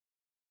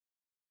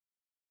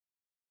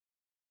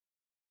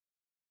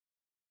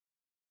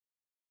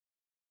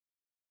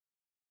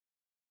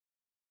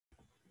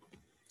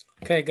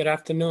Okay, good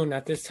afternoon.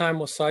 At this time,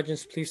 will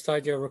sergeants please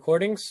start your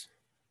recordings?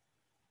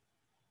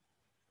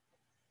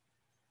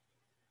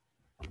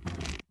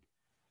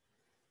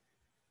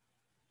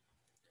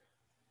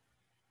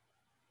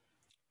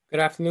 Good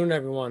afternoon,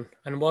 everyone,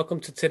 and welcome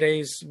to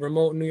today's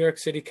remote New York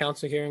City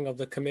Council hearing of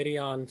the Committee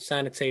on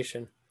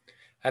Sanitation.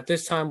 At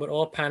this time, would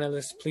all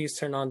panelists please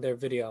turn on their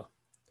video?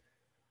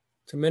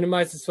 To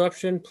minimize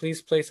disruption,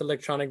 please place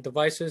electronic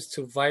devices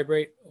to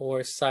vibrate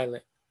or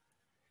silent.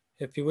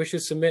 If you wish to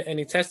submit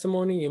any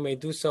testimony, you may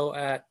do so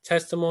at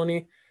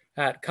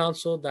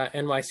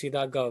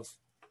testimony@council.nyc.gov.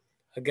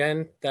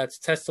 Again, that's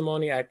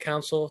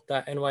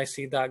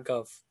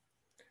testimony@council.nyc.gov.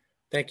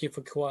 Thank you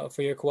for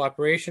your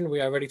cooperation. We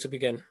are ready to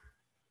begin.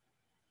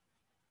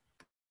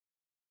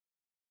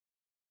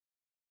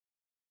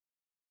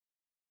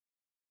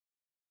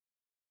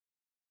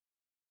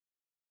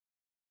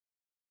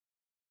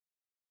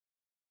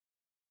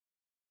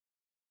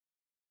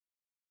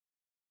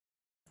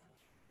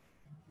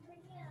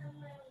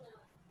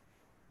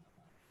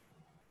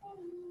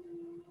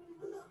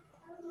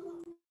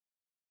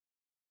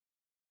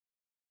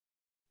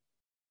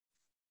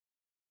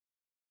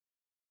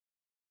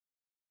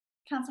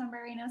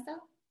 Councilmember Reynoso?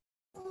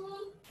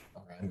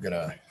 Okay,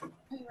 Are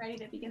you ready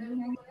to begin the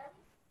hearing?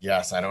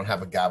 Yes, I don't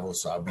have a gavel,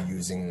 so I'll be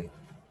using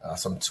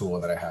some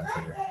tool that I have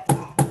here.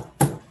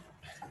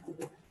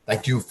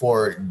 Thank you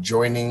for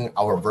joining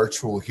our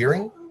virtual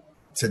hearing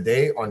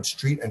today on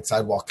street and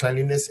sidewalk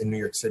cleanliness in New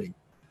York City.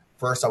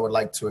 First, I would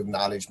like to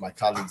acknowledge my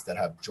colleagues that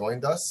have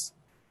joined us.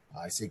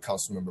 I see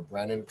Councilmember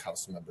Brannon,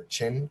 Councilmember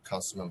Chin,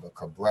 Councilmember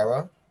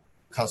Cabrera,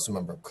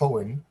 Councilmember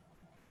Cohen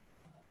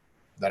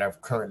that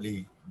have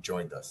currently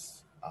joined us.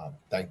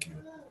 Thank you.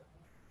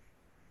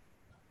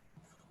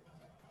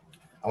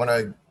 I want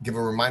to give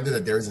a reminder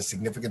that there is a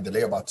significant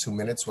delay, about 2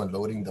 minutes, when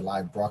loading the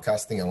live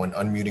broadcasting and when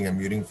unmuting and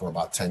muting for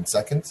about 10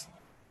 seconds.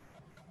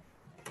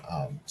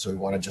 So we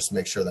want to just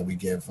make sure that we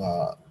give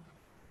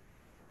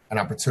an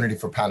opportunity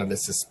for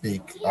panelists to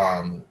speak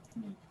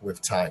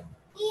with time.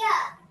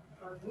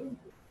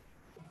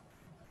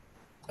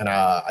 And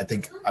I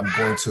think I'm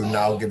going to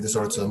now give this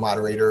over to the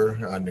moderator,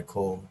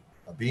 Nicole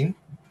Bean.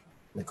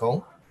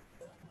 Nicole?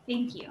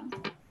 Thank you.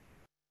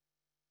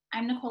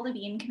 I'm Nicole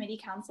Levine, Committee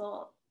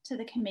Counsel to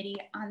the Committee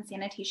on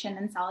Sanitation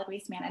and Solid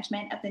Waste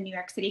Management of the New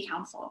York City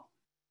Council.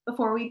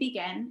 Before we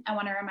begin, I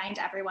want to remind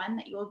everyone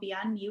that you will be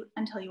on mute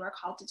until you are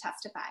called to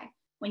testify,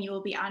 when you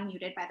will be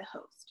unmuted by the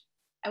host.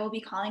 I will be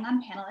calling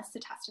on panelists to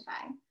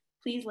testify.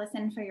 Please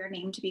listen for your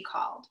name to be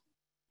called.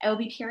 I will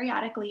be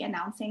periodically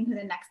announcing who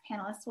the next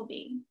panelists will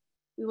be.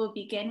 We will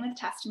begin with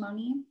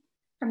testimony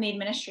from the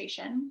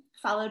administration,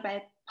 followed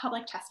by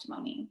public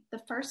testimony. The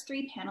first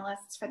 3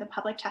 panelists for the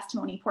public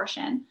testimony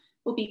portion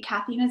will be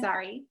Kathy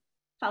Nazari,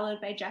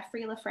 followed by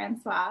Jeffrey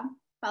LaFrancois,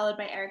 followed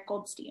by Eric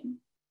Goldstein.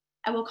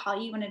 I will call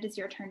you when it is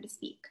your turn to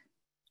speak.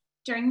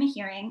 During the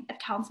hearing, if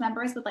council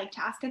members would like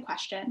to ask a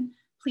question,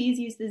 please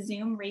use the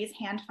Zoom raise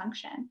hand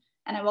function,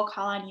 and I will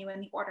call on you in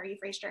the order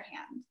you've raised your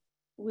hand.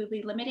 We will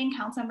be limiting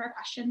council member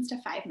questions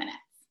to 5 minutes.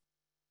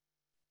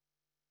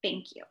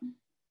 Thank you.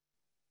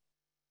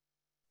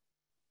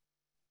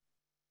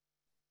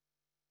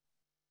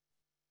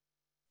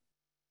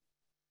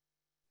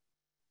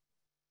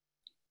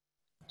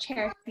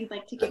 Chair, if you'd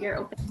like to give your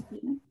opening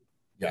statement.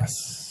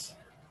 Yes.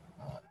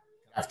 Good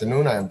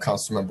afternoon. I am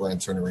Councilmember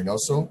Antonio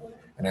Reynoso,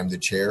 and I'm the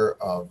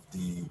chair of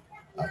the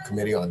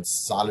Committee on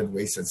Solid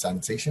Waste and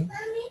Sanitation.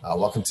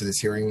 Welcome to this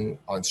hearing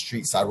on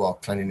street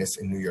sidewalk cleanliness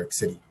in New York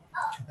City.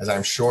 As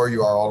I'm sure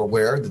you are all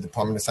aware, the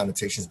Department of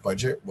Sanitation's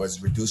budget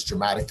was reduced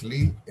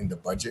dramatically in the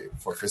budget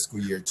for fiscal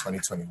year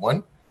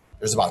 2021.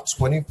 There's about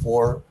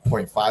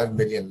 $24.5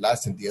 million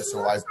less in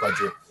DSNY's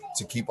budget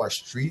to keep our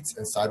streets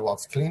and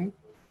sidewalks clean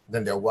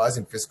than there was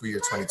in fiscal year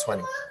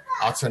 2020.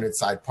 Alternate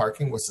side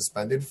parking was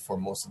suspended for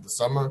most of the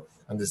summer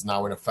and is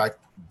now in effect,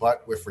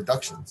 but with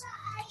reductions.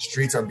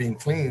 Streets are being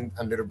cleaned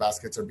and litter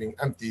baskets are being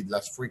emptied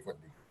less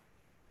frequently.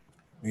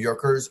 New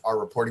Yorkers are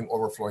reporting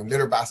overflowing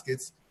litter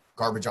baskets,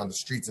 garbage on the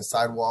streets and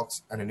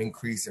sidewalks, and an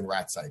increase in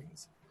rat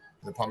sightings.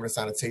 The Department of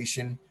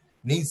Sanitation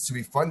needs to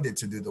be funded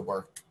to do the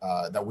work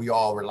that we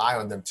all rely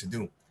on them to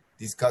do.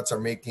 These cuts are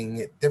making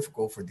it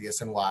difficult for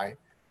DSNY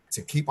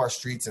to keep our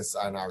streets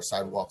and our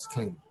sidewalks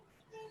clean.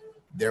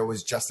 There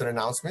was just an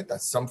announcement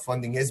that some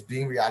funding is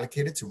being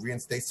reallocated to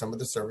reinstate some of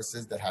the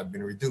services that had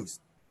been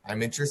reduced.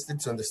 I'm interested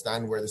to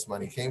understand where this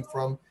money came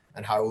from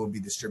and how it will be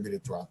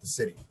distributed throughout the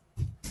city.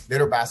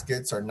 Litter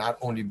baskets are not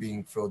only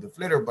being filled with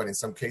litter, but in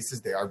some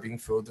cases they are being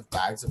filled with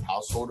bags of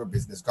household or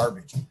business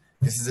garbage.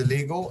 This is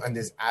illegal and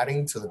is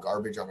adding to the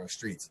garbage on our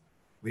streets.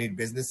 We need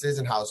businesses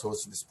and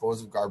households to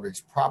dispose of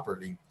garbage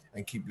properly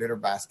and keep litter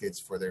baskets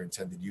for their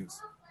intended use.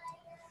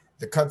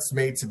 The cuts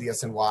made to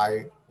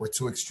DSNY were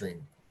too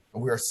extreme,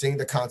 and we are seeing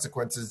the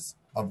consequences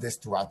of this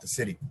throughout the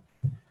city.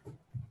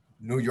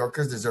 New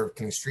Yorkers deserve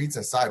clean streets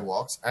and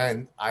sidewalks,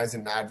 and as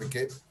an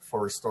advocate for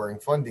restoring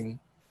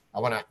funding, I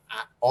want to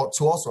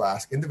also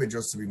ask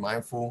individuals to be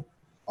mindful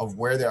of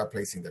where they are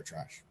placing their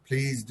trash.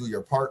 Please do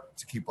your part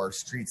to keep our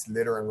streets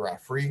litter and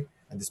rat free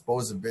and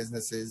dispose of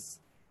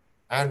businesses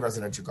and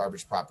residential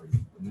garbage property,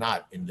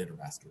 not in litter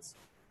baskets.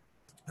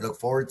 I look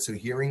forward to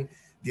hearing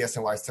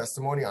DSNY's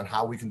testimony on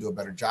how we can do a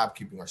better job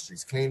keeping our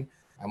streets clean.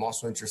 I'm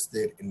also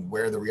interested in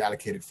where the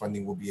reallocated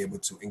funding will be able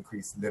to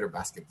increase litter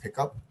basket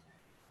pickup.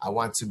 I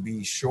want to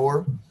be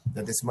sure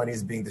that this money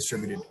is being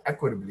distributed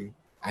equitably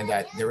and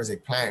that there is a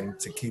plan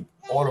to keep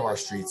all of our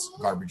streets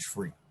garbage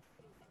free.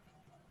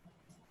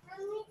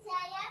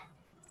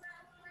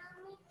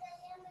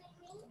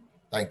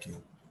 Thank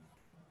you.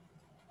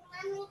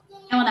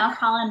 I will now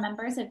call on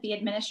members of the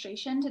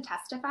administration to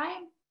testify.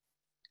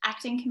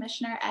 Acting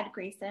Commissioner Ed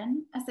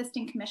Grayson,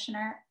 Assistant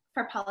Commissioner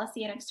for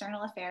Policy and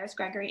External Affairs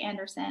Gregory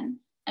Anderson,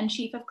 and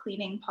Chief of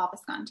Cleaning Paul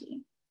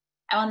Visconti.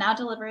 I will now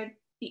deliver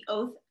the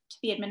oath to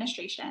the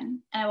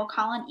administration, and I will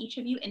call on each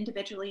of you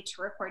individually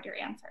to record your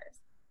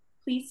answers.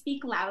 Please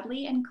speak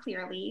loudly and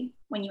clearly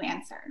when you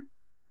answer.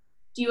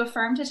 Do you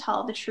affirm to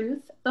tell the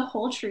truth, the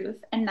whole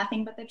truth, and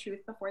nothing but the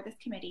truth before this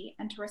committee,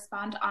 and to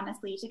respond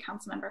honestly to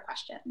council member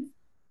questions?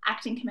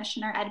 Acting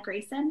Commissioner Ed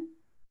Grayson?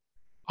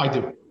 I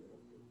do.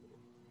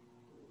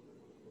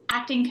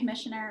 Acting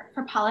Commissioner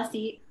for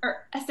Policy,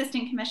 or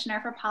Assistant Commissioner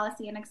for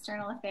Policy and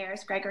External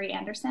Affairs, Gregory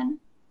Anderson?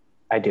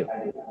 I do.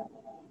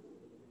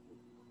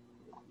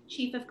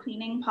 Chief of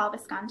Cleaning, Paul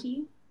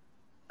Visconti?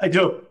 I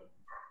do.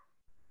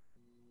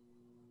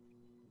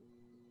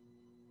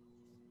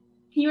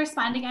 Can you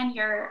respond again?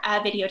 Your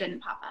video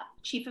didn't pop up.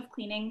 Chief of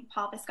Cleaning,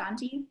 Paul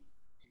Visconti?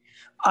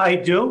 I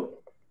do.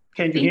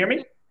 Can you hear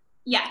me?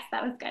 Yes,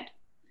 that was good.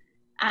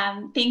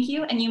 Thank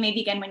you, and you may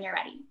begin when you're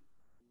ready.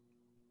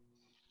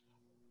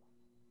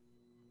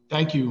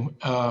 Thank you.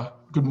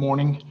 Good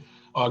morning.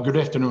 Good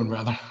afternoon,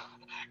 rather.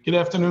 Good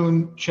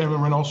afternoon, Chairman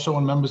Reynoso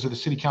and members of the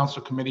City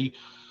Council Committee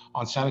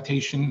on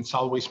Sanitation and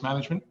Solid Waste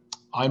Management.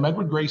 I'm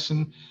Edward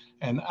Grayson,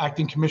 and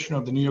Acting Commissioner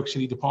of the New York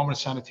City Department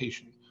of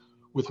Sanitation.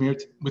 With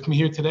me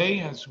here today,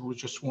 as was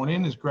just sworn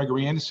in, is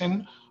Gregory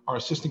Anderson, our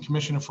Assistant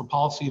Commissioner for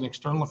Policy and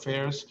External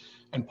Affairs,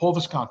 and Paul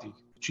Visconti,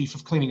 Chief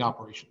of Cleaning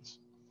Operations.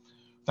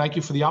 Thank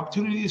you for the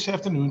opportunity this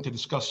afternoon to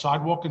discuss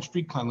sidewalk and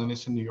street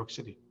cleanliness in New York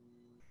City.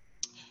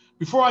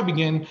 Before I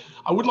begin,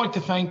 I would like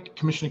to thank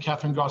Commissioner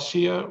Catherine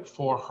Garcia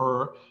for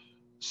her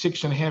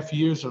 6.5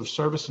 years of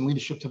service and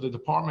leadership to the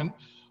department.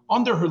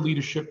 Under her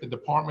leadership, the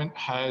department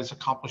has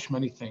accomplished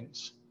many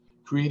things,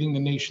 creating the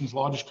nation's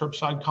largest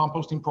curbside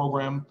composting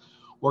program,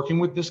 working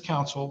with this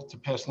council to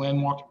pass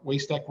landmark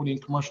waste equity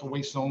and commercial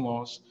waste zone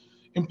laws,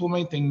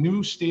 implementing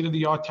new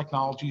state-of-the-art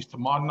technologies to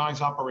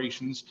modernize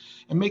operations,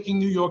 and making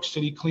New York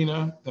City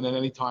cleaner than at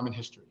any time in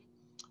history.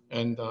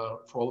 And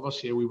for all of us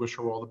here, we wish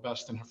her all the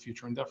best in her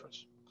future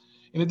endeavors.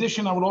 In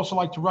addition, I would also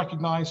like to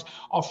recognize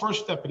our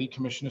first Deputy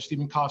Commissioner,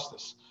 Stephen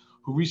Costas,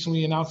 who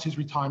recently announced his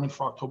retirement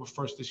for October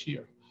 1st this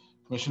year.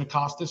 Commissioner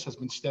Costas has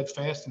been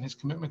steadfast in his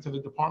commitment to the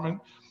department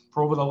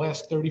for over the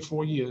last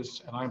 34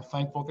 years, and I am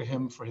thankful to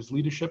him for his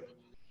leadership,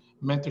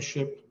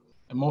 mentorship,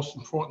 and most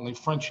importantly,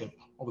 friendship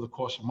over the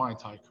course of my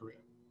entire career.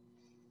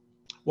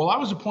 While I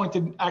was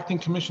appointed acting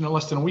commissioner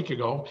less than a week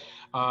ago,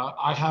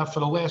 I have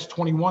for the last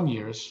 21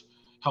 years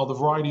held a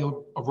variety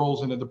of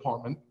roles in the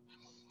department,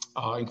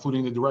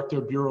 including the Director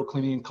of Bureau of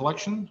Cleaning and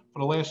Collection for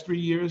the last 3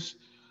 years,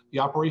 the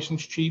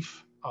Operations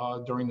Chief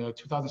during the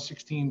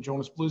 2016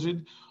 Jonas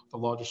Blizzard, the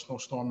largest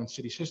snowstorm in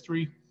city's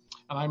history,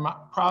 and I'm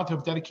proud to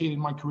have dedicated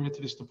my career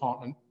to this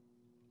department.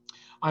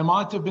 I'm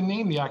honored to have been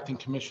named the acting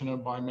commissioner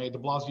by Mayor de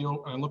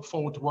Blasio, and I look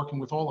forward to working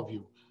with all of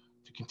you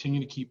to continue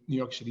to keep New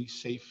York City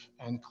safe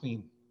and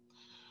clean.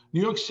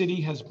 New York City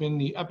has been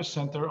the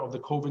epicenter of the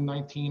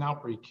COVID-19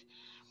 outbreak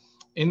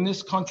in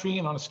this country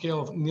and on a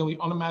scale of nearly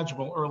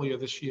unimaginable earlier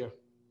this year.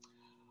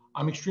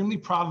 I'm extremely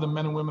proud of the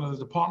men and women of the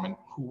department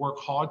who work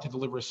hard to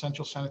deliver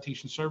essential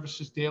sanitation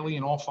services daily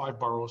in all 5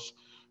 boroughs.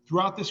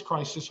 Throughout this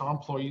crisis, our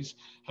employees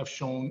have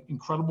shown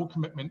incredible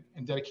commitment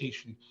and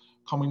dedication,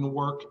 coming to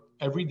work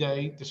every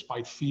day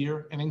despite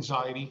fear and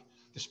anxiety,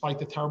 despite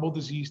the terrible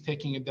disease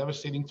taking a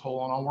devastating toll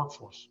on our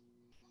workforce.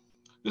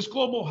 This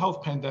global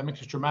health pandemic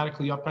has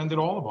dramatically upended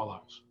all of our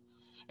lives,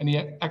 and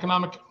the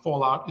economic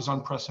fallout is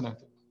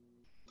unprecedented.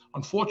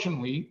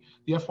 Unfortunately,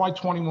 the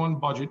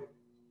FY21 budget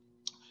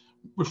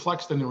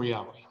reflects the new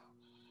reality.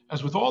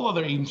 As with all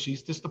other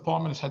agencies, this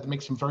department has had to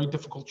make some very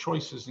difficult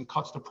choices and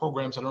cuts to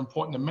programs that are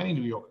important to many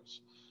New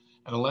Yorkers.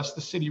 And unless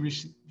the city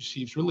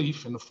receives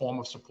relief in the form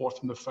of support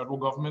from the federal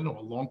government or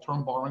a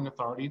long-term borrowing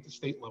authority at the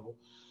state level,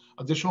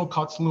 additional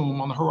cuts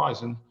loom on the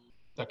horizon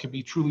that could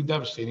be truly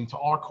devastating to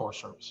our core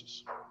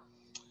services.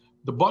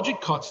 The budget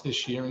cuts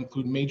this year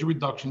include major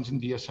reductions in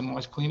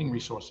DSNY's cleaning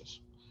resources.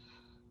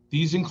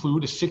 These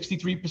include a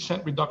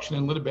 63% reduction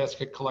in litter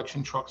basket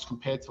collection trucks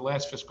compared to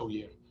last fiscal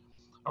year,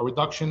 a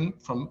reduction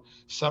from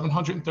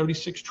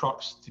 736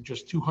 trucks to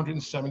just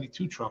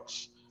 272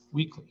 trucks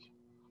weekly.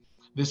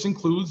 This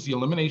includes the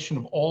elimination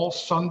of all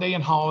Sunday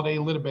and holiday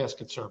litter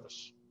basket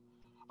service,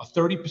 a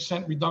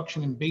 30%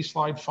 reduction in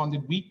baseline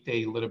funded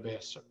weekday litter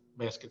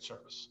basket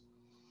service,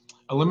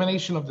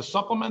 elimination of the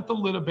supplemental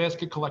litter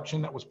basket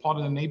collection that was part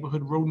of the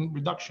neighborhood rodent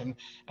reduction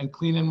and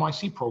clean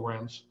NYC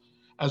programs,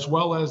 as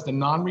well as the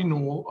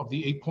non-renewal of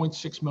the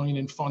 $8.6 million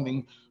in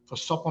funding for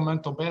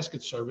supplemental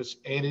basket service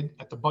added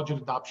at the budget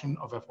adoption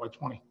of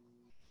FY20.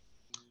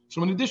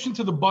 So in addition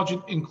to the budget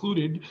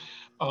included,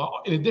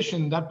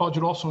 that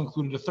budget also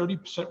included a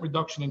 30%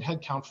 reduction in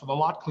headcount for the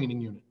lot cleaning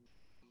unit,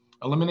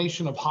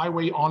 elimination of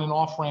highway on and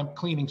off ramp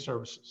cleaning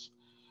services,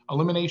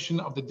 elimination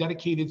of the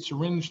dedicated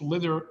syringe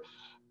litter,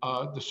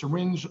 the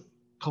syringe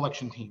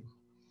collection team.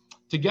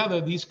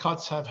 Together, these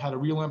cuts have had a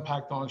real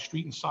impact on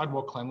street and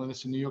sidewalk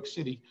cleanliness in New York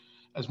City,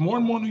 as more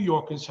and more New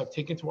Yorkers have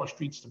taken to our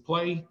streets to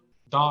play,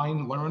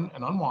 dine, learn,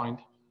 and unwind.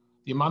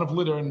 The amount of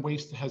litter and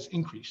waste has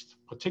increased,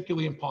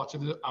 particularly in parts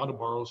of the outer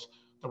boroughs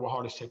that were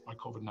hardest hit by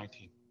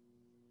COVID-19.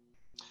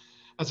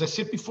 As I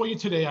sit before you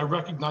today, I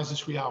recognize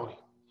this reality.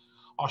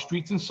 Our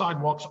streets and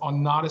sidewalks are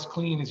not as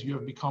clean as you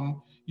have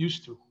become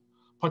used to,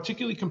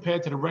 particularly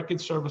compared to the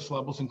record service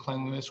levels and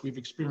cleanliness we've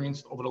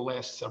experienced over the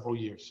last several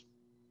years.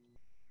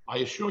 I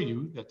assure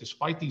you that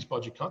despite these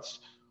budget cuts,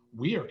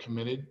 we are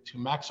committed to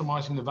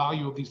maximizing the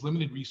value of these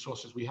limited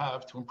resources we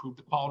have to improve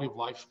the quality of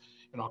life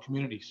in our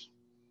communities.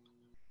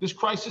 This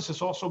crisis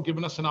has also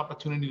given us an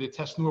opportunity to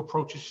test new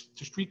approaches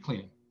to street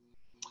cleaning.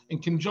 In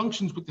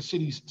conjunction with the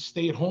city's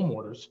stay-at-home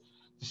orders,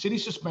 the city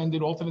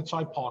suspended alternate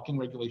side parking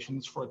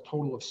regulations for a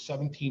total of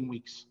 17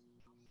 weeks.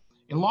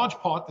 In large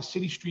part, the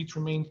city streets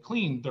remained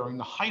clean during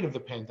the height of the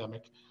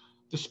pandemic,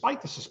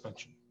 despite the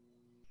suspension.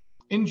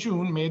 In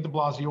June, Mayor de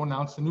Blasio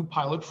announced a new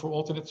pilot for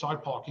alternate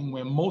side parking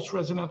where most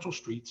residential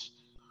streets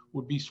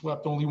would be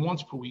swept only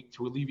once per week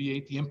to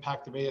alleviate the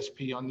impact of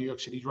ASP on New York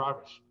City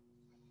drivers.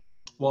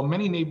 While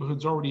many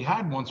neighborhoods already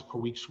had once per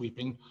week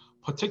sweeping,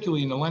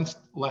 particularly in the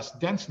less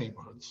dense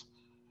neighborhoods,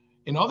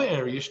 in other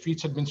areas,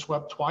 streets had been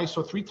swept twice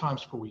or 3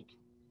 times per week.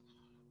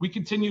 We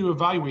continue to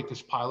evaluate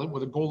this pilot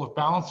with a goal of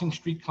balancing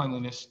street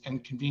cleanliness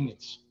and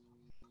convenience.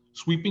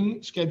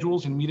 Sweeping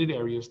schedules in metered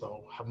areas,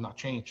 though, have not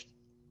changed.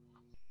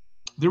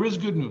 There is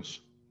good news.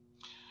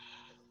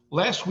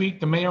 Last week,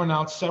 the mayor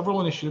announced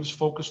several initiatives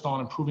focused on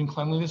improving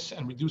cleanliness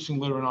and reducing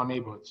litter in our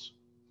neighborhoods.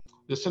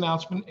 This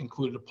announcement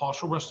included a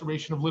partial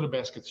restoration of litter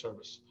basket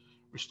service,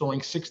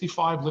 restoring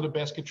 65 litter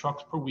basket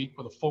trucks per week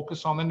with a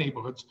focus on the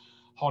neighborhoods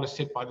hardest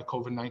hit by the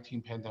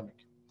COVID-19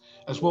 pandemic,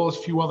 as well as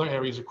a few other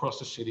areas across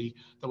the city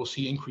that will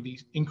see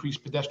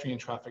increased pedestrian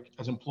traffic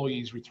as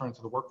employees return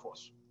to the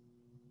workforce.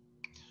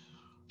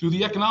 Through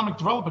the Economic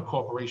Development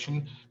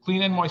Corporation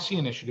Clean NYC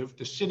initiative,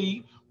 the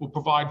city will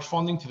provide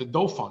funding to the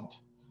DOE Fund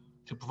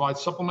to provide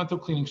supplemental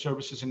cleaning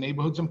services in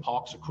neighborhoods and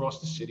parks across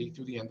the city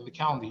through the end of the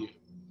calendar year.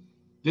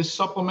 This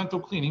supplemental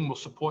cleaning will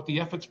support the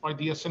efforts by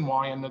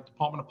DSNY and the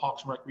Department of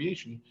Parks and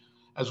Recreation,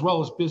 as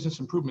well as business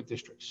improvement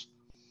districts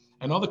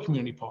and other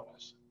community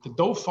partners. The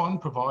DOE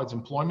Fund provides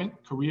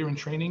employment, career and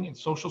training, and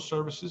social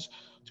services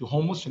to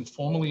homeless and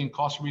formerly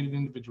incarcerated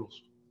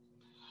individuals.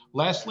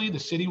 Lastly, the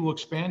city will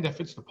expand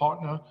efforts to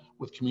partner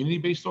with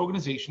community-based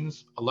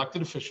organizations,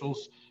 elected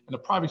officials, and the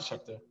private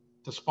sector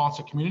to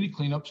sponsor community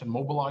cleanups and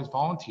mobilize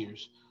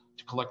volunteers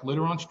to collect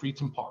litter on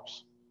streets and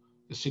parks.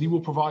 The city will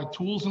provide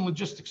tools and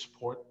logistics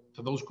support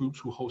to those groups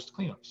who host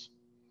cleanups.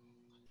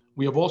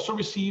 We have also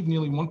received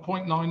nearly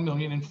 $1.9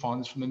 million in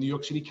funds from the New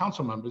York City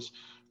Council members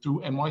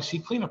through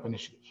NYC Cleanup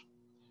Initiative.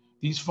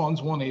 These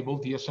funds will enable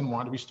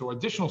DSNY to restore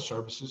additional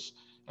services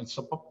and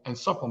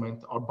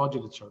supplement our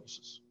budgeted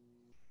services.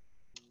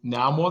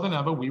 Now more than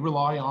ever, we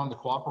rely on the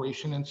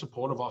cooperation and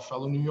support of our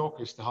fellow New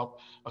Yorkers to help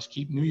us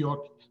keep New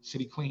York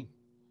City clean.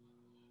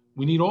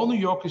 We need all New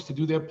Yorkers to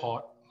do their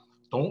part.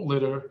 Don't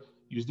litter,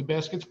 use the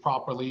baskets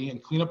properly,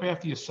 and clean up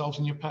after yourselves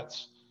and your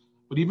pets.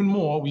 But even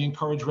more, we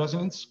encourage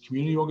residents,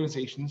 community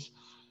organizations,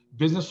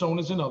 business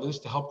owners, and others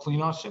to help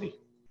clean our city.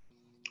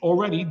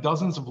 Already,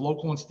 dozens of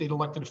local and state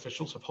elected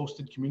officials have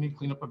hosted community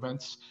cleanup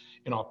events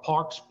in our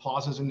parks,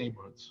 plazas, and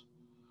neighborhoods.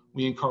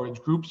 We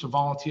encourage groups of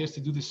volunteers to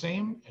do the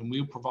same, and we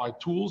will provide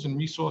tools and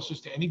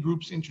resources to any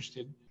groups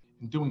interested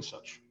in doing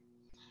such.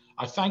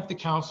 I thank the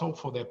Council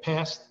for their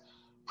past,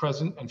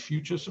 present, and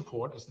future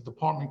support as the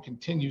department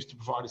continues to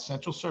provide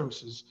essential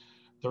services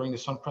during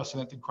this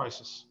unprecedented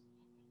crisis.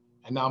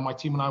 And now my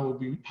team and I will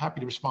be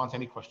happy to respond to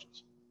any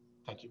questions.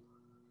 Thank you.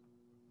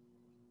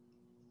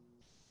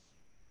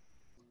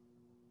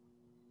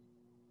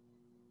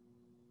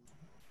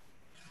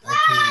 Thank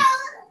you.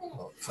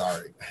 Oh,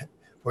 sorry.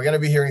 We're going to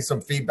be hearing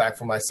some feedback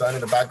from my son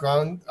in the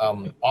background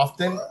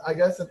often, I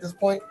guess, at this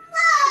point.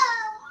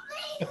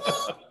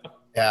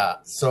 Yeah,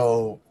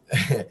 so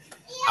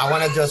I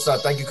want to just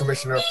thank you,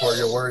 Commissioner, for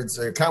your words.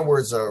 Your kind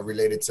words are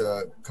related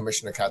to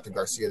Commissioner Catherine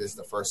Garcia. This is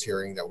the first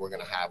hearing that we're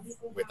going to have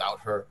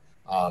without her.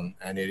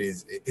 And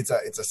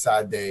it's a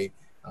sad day.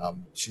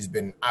 She's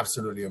been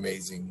absolutely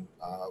amazing.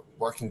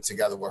 Working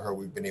together with her,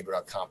 we've been able to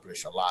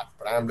accomplish a lot.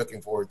 But I am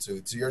looking forward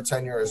to your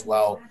tenure as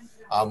well.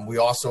 We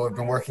also have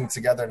been working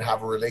together and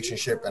have a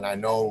relationship. And I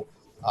know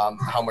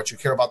how much you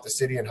care about the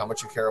city and how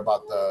much you care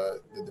about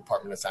the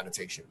Department of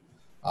Sanitation.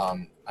 A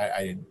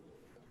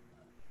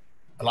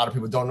lot of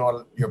people don't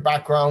know your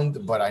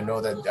background, but I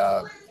know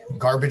that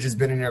garbage has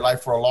been in your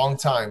life for a long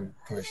time,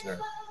 Commissioner.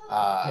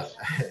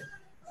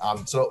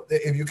 So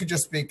if you could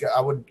just speak,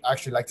 I would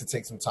actually like to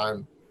take some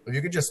time If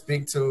you could just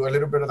speak to a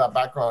little bit of that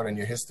background and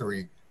your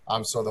history,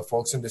 so the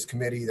folks in this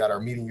committee that are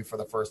meeting you for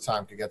the first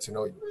time could get to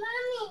know you.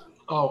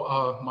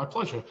 Oh, my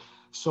pleasure.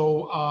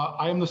 So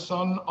I am the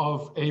son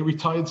of a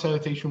retired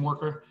sanitation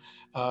worker,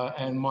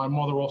 and my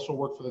mother also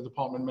worked for the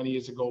department many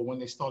years ago when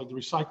they started the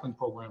recycling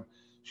program.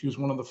 She was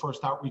one of the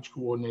first outreach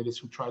coordinators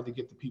who tried to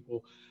get the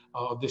people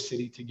of this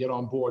city to get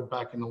on board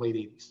back in the late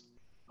 80s.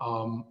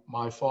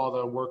 My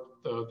father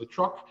worked the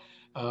truck,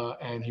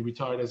 and he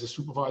retired as a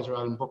supervisor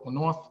out in Brooklyn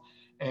North.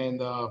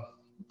 And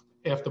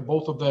after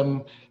both of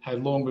them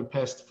had long been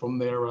passed from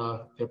their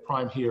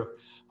prime here,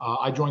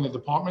 I joined the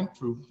department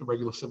through the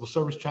regular civil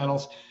service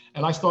channels,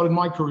 and I started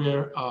my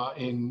career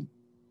in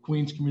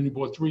Queens Community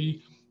Board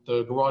 3,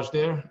 the garage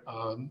there.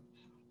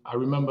 I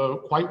remember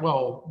quite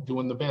well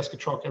doing the basket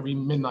truck every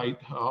midnight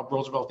up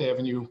Roosevelt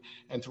Avenue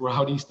and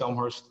throughout East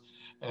Elmhurst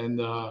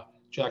and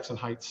Jackson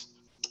Heights.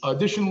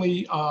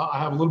 Additionally, I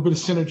have a little bit of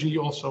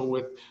synergy also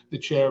with the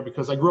chair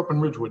because I grew up in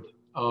Ridgewood,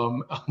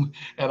 and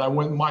I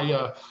went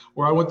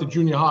where I went to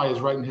junior high is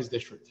right in his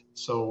district.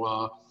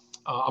 So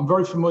I'm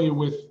very familiar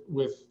with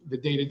the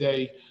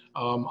day-to-day.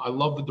 I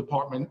love the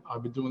department.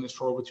 I've been doing this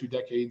for over 2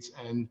 decades,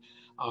 and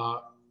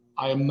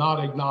I am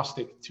not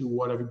agnostic to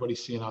what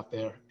everybody's seeing out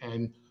there.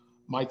 And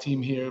my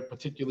team here,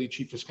 particularly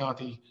Chief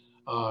Visconti,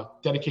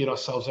 dedicate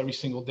ourselves every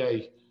single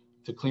day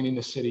to cleaning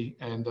the city.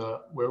 And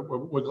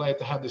we're glad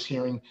to have this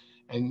hearing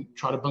and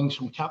try to bring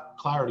some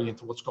clarity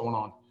into what's going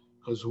on,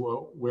 because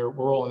we're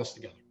all in this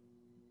together.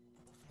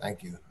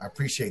 Thank you. I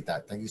appreciate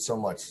that. Thank you so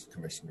much,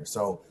 Commissioner.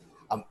 So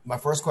my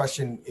first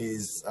question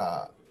is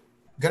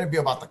going to be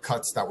about the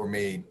cuts that were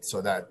made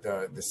so that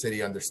the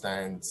city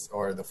understands,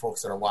 or the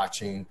folks that are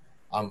watching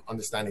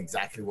understand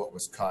exactly what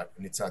was cut.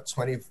 And it's a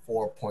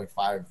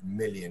 $24.5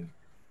 million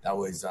that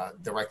was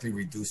directly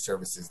reduced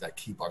services that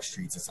keep our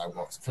streets and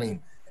sidewalks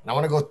clean. And I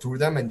want to go through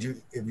them, and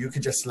if you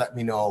could just let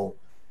me know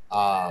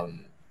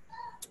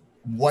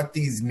what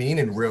these mean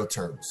in real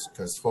terms,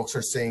 because folks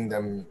are seeing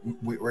them,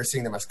 we're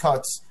seeing them as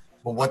cuts,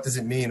 but what does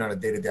it mean on a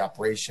day-to-day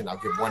operation? I'll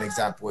give one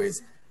example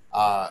is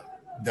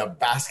the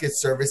basket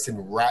service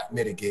in rat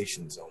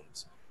mitigation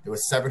zones. There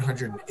was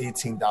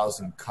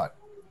 718,000 cut.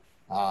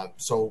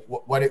 So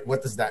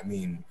what does that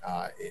mean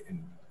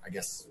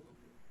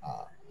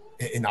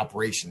in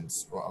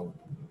operations?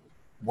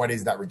 What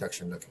is that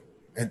reduction looking?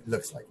 It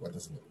looks like, what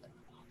does it look like?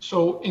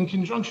 So in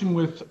conjunction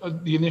with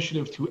the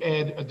initiative to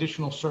add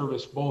additional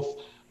service,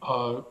 both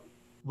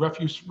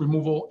refuse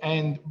removal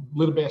and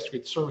litter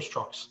basket service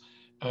trucks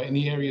in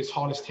the areas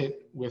hardest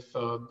hit with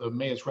the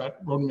mayor's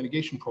rodent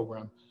mitigation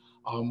program,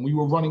 we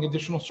were running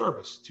additional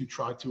service to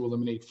try to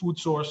eliminate food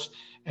source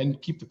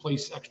and keep the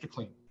place extra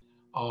clean.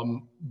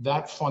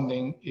 That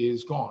funding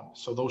is gone,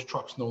 so those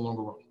trucks no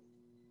longer run.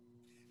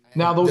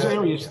 Now those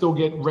areas still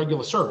get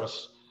regular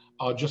service,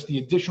 just the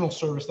additional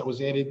service that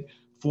was added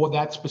for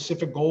that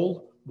specific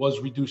goal was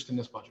reduced in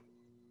this budget.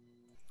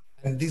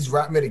 And these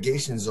rat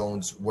mitigation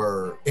zones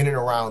were in and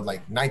around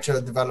like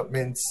NYCHA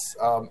developments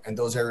and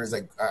those areas.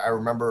 Like I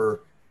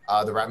remember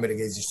the rat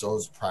mitigation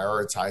zones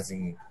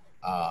prioritizing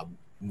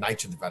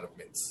NYCHA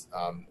developments.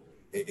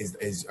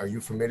 Are you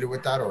familiar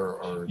with that,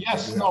 or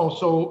yes, no?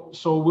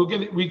 So we'll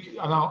get it.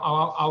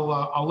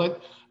 I'll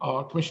let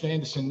Commissioner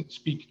Anderson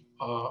speak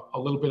a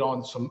little bit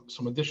on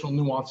some additional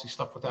nuancey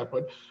stuff with that.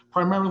 But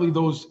primarily,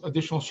 those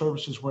additional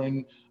services were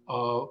in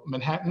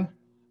Manhattan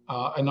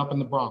and up in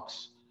the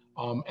Bronx.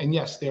 And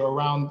yes, they're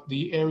around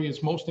the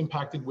areas most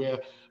impacted where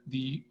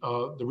the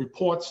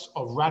reports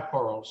of rat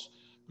burrows,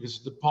 because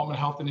the Department of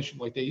Health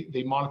Initiative, like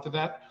they monitor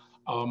that.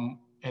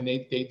 And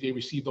they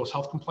receive those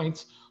health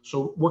complaints.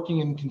 So working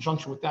in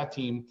conjunction with that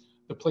team,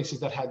 the places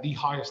that had the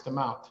highest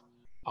amount,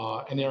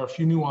 and there are a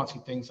few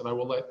nuancing things that I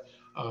will let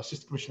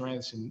Assistant Commissioner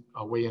Anderson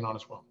weigh in on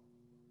as well.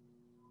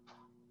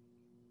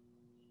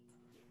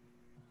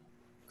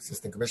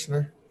 Assistant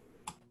Commissioner?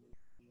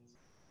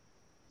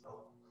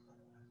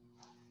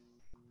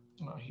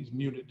 He's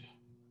muted.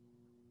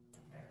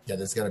 Yeah,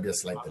 there's going to be a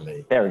slight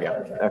delay. There we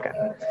go. Okay.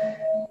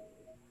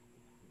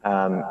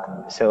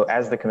 So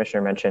as the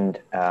Commissioner mentioned,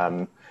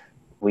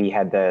 we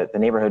had the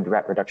Neighborhood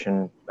Rat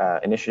Reduction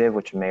Initiative,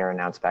 which the Mayor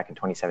announced back in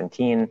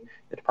 2017.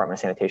 The Department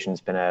of Sanitation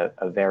has been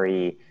a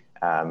very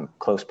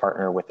close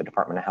partner with the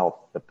Department of Health,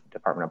 the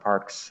Department of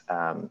Parks,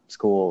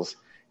 schools,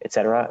 et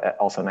cetera.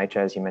 Also NYCHA,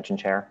 as you mentioned,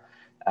 Chair.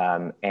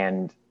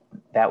 And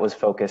that was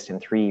focused in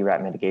 3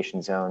 rat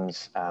mitigation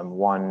zones,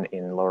 one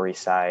in Lower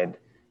East Side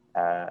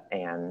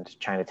and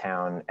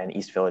Chinatown and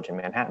East Village in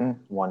Manhattan,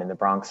 one in the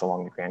Bronx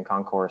along the Grand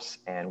Concourse,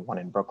 and one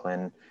in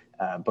Brooklyn,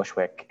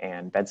 Bushwick,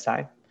 and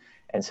Bed-Stuy.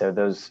 And so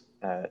those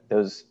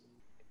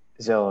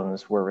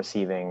zones were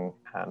receiving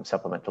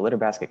supplemental litter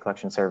basket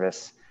collection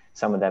service.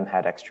 Some of them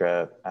had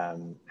extra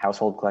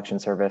household collection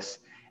service,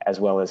 as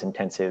well as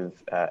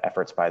intensive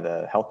efforts by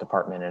the health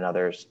department and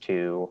others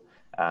to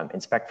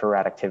inspect for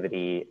rat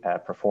activity,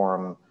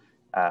 perform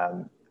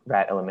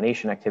rat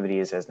elimination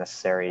activities as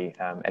necessary,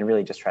 and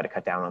really just try to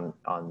cut down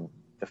on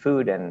the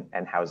food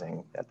and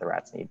housing that the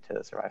rats need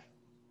to survive.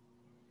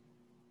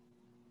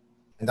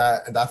 And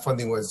that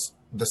funding was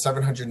the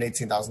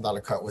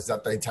 $718,000 cut. Was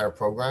that the entire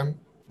program?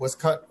 was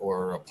cut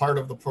or a part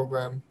of the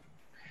program?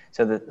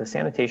 So the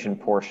sanitation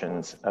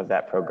portions of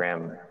that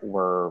program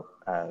were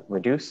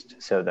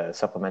reduced. So the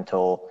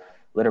supplemental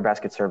litter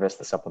basket service,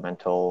 the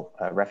supplemental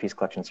refuse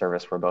collection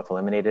service were both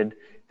eliminated.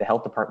 The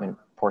health department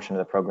portion of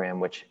the program,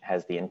 which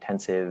has the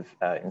intensive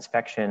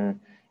inspection,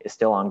 is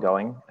still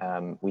ongoing.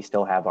 We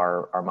still have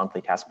our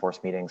monthly task force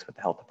meetings with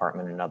the health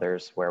department and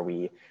others where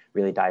we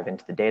really dive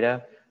into the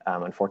data.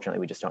 Unfortunately,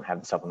 we just don't have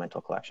the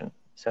supplemental collection.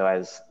 So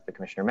as the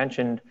commissioner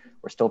mentioned,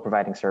 we're still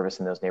providing service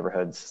in those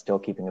neighborhoods, still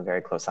keeping a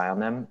very close eye on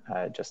them,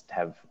 just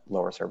have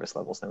lower service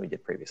levels than we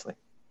did previously.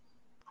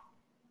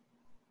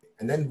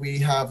 And then we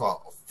have a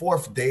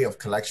fourth day of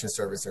collection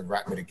service in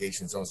rat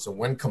mitigation zones. So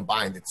when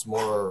combined, it's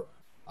more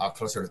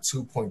closer to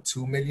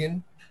 2.2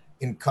 million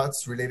in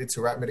cuts related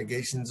to rat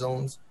mitigation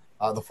zones.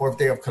 The fourth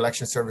day of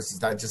collection service, is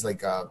that just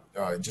like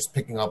just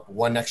picking up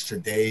one extra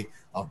day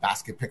of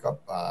basket pickup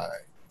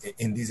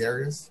in these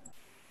areas?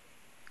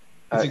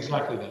 That's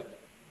exactly that.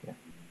 Yeah.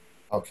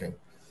 Okay.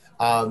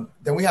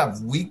 Then we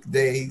have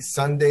weekday,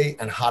 Sunday,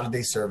 and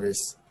holiday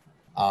service.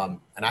 And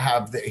I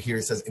have here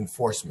it says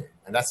enforcement,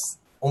 and that's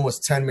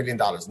almost $10 million,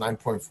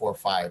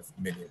 9.45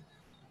 million.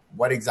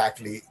 What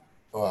exactly,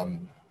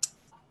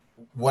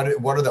 what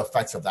are the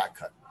effects of that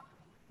cut?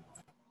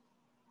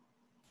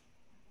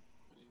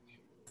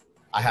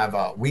 I have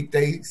a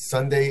weekday,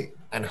 Sunday,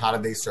 and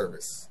holiday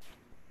service.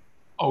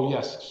 Oh,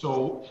 yes.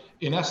 So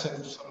in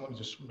essence, let me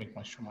just make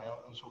sure my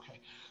audio is okay.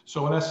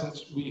 So in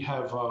essence, we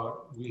have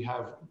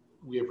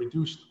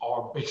reduced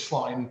our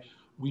baseline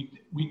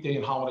weekday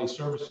and holiday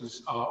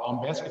services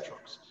on basket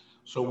trucks.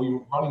 So we were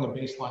running a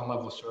baseline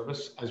level of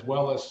service as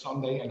well as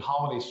Sunday and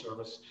holiday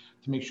service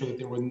to make sure that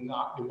there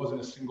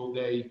wasn't a single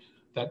day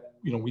that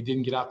we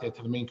didn't get out there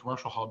to the main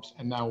commercial hubs.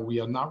 And now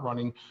we are not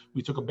running.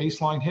 We took a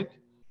baseline hit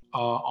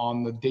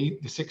on the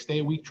 6 day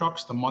a week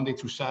trucks, the Monday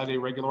through Saturday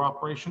regular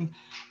operation,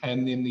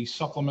 and then the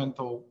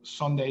supplemental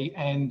Sunday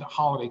and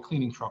holiday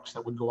cleaning trucks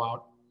that would go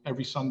out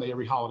every Sunday,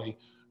 every holiday,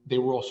 they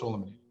were also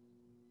eliminated.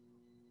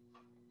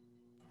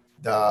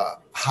 The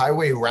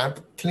highway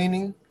ramp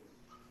cleaning.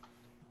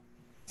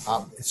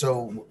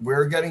 So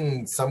we're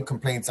getting some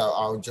complaints.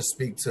 I'll just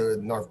speak to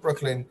North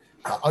Brooklyn.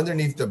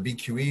 Underneath the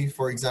BQE,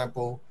 for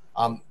example,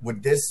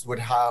 would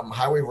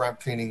highway ramp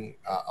cleaning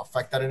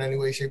affect that in any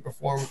way, shape, or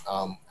form?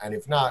 And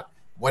if not,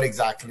 what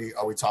exactly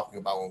are we talking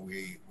about when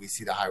we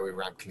see the highway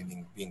ramp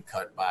cleaning being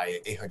cut by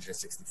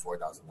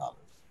 $864,000?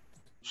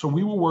 So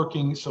we were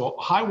working, so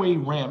highway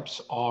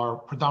ramps are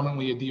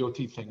predominantly a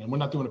DOT thing, and we're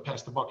not doing a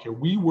pass the buck here.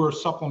 We were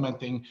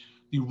supplementing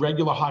the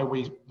regular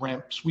highway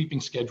ramp sweeping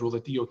schedule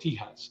that DOT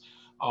has.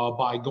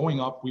 By going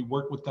up, we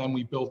worked with them,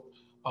 we built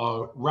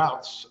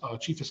routes,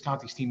 Chief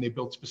Visconti's team, they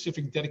built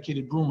specific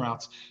dedicated broom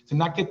routes to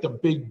not get the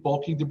big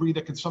bulky debris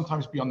that could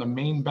sometimes be on the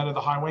main bed of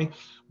the highway,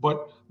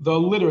 but the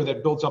litter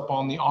that builds up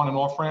on the on and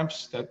off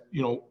ramps that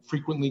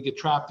frequently get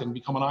trapped and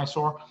become an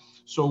eyesore.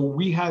 So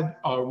we had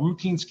a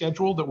routine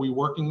schedule that we were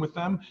working with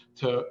them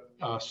to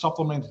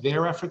supplement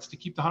their efforts to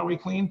keep the highway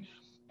clean.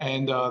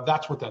 And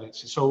that's what that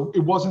is. So it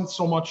wasn't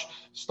so much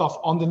stuff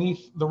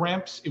underneath the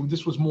ramps.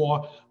 This was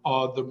more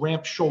the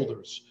ramp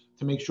shoulders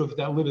to make sure that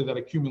that litter that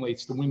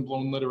accumulates, the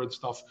windblown litter and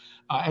stuff.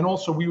 And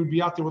also we would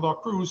be out there with our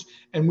crews,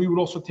 and we would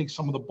also take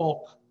some of the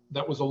bulk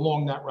that was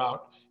along that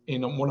route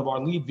in one of our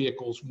lead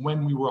vehicles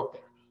when we were up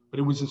there. But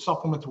it was in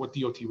supplement to what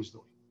DOT was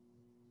doing.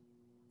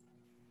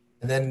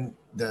 And then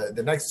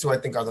the next two, I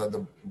think, are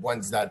the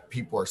ones that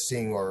people are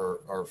seeing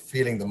or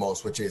feeling the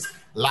most, which is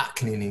lot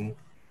cleaning.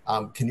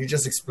 Can you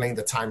just explain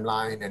the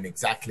timeline and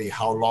exactly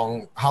how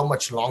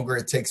much longer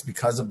it takes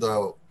because of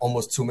the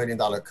almost $2 million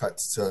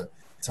cuts to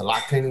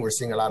lot cleaning? We're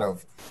seeing a lot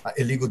of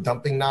illegal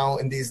dumping now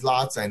in these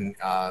lots, and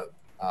a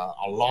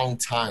long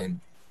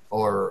time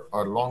for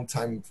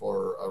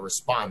a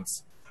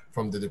response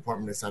from the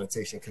Department of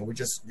Sanitation. Can you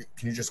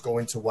just go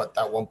into what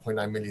that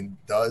 1.9 million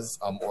does,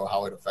 or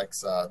how it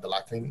affects the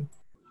lot cleaning?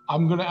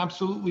 I'm going to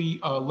absolutely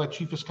let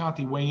Chief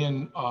Visconti weigh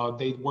in.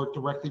 They work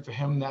directly for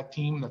him, that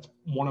team. That's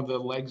one of the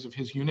legs of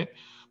his unit.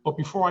 But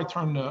before I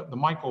turn the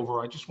mic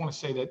over, I just want to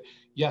say that,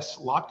 yes,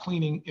 lot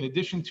cleaning, in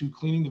addition to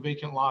cleaning the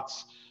vacant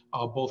lots,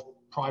 both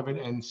private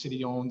and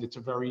city owned, it's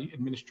a very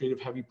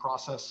administrative heavy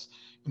process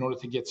in order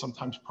to get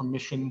sometimes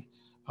permission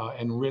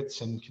and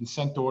writs and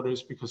consent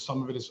orders, because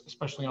some of it is,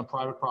 especially on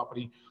private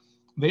property.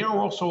 They are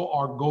also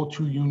our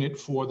go-to unit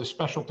for the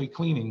specialty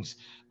cleanings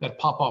that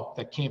pop up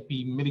that can't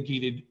be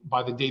mitigated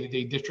by the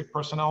day-to-day district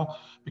personnel,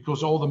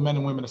 because all the men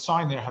and women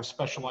assigned there have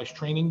specialized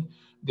training.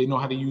 They know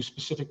how to use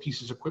specific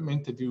pieces of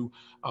equipment to do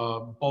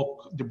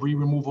bulk debris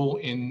removal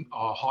in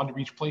hard to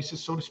reach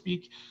places, so to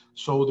speak.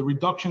 So the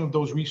reduction of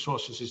those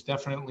resources is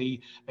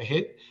definitely a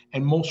hit.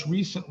 And most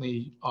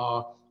recently,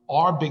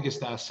 our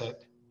biggest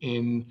asset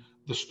in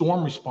the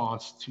storm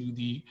response to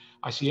the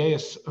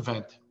ICAS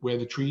event,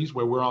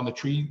 where we're on the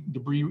tree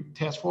debris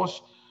task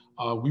force,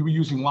 we were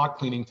using lot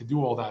cleaning to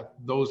do all that.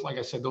 Those, like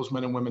I said, those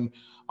men and women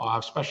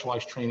have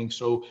specialized training.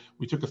 So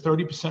we took a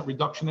 30%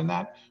 reduction in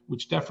that,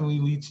 which definitely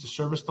leads to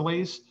service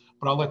delays.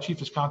 But I'll let Chief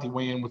Visconti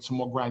weigh in with some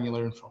more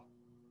granular info.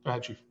 Go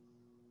ahead, Chief.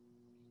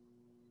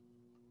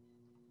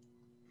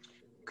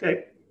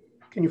 Okay.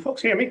 Can you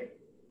folks hear me?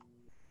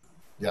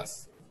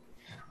 Yes.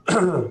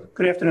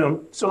 Good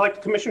afternoon. So like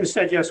the commissioner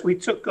said, yes, we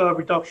took a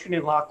reduction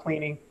in lot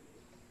cleaning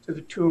to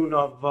the tune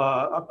of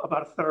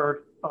about a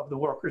third of the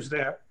workers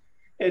there.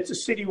 It's a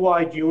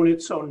citywide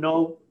unit, so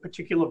no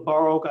particular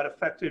borough got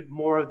affected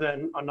more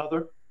than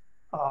another.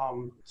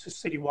 It's a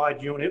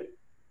citywide unit.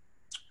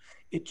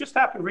 It just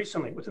happened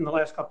recently, within the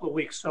last couple of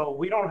weeks.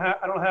 So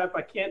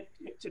I can't,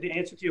 to the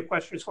answer to your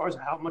question as far as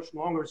how much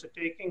longer is it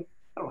taking,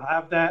 I don't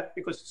have that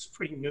because it's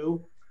pretty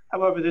new.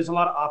 However, there's a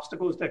lot of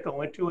obstacles that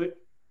go into it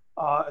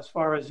as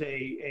far as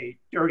a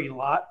dirty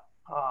lot.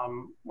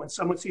 When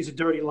someone sees a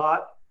dirty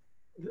lot,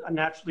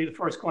 naturally the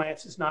first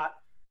glance is not,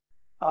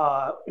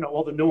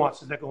 all the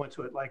nuances that go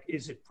into it. Like,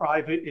 is it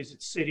private? Is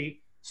it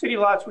city? City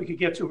lots we could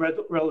get to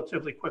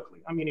relatively quickly.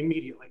 I mean,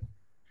 immediately.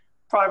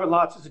 Private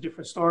lots is a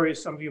different story,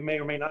 as some of you may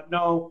or may not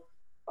know.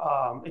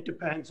 It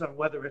depends on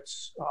whether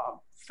it's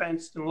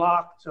fenced and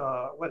locked,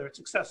 whether it's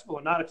accessible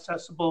or not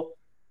accessible.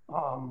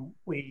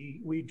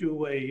 We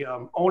do a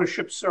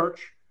ownership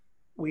search.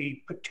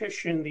 We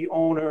petition the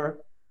owner.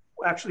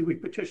 Actually, we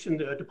petition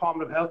the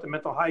Department of Health and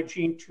Mental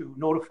Hygiene to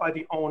notify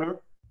the owner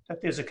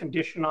that there's a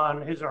condition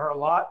on his or her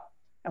lot,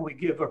 and we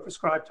give a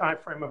prescribed time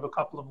frame of a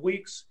couple of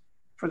weeks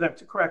for them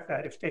to correct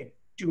that. If they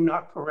do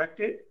not correct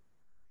it,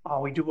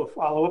 we do a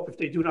follow-up. If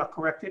they do not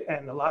correct it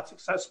and the lot's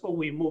accessible,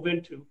 we move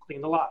in to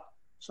clean the lot.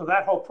 So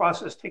that whole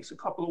process takes a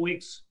couple of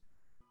weeks.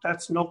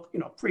 That's no,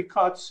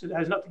 pre-cuts. It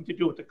has nothing to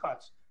do with the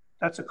cuts.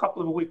 That's a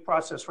couple of a week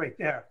process right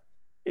there.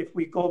 If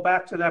we go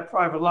back to that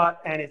private lot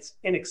and it's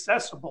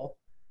inaccessible,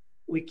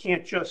 we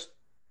can't just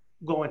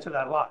go into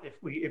that lot.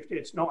 If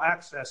it's no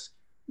access,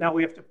 now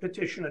we have to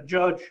petition a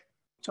judge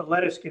to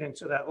let us get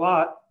into that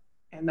lot.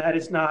 And that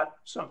is not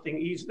something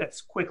easy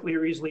that's quickly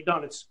or easily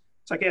done. It's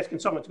like asking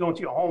someone to go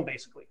into your home,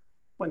 basically,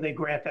 when they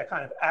grant that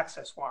kind of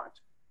access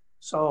warrant.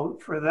 So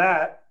for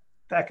that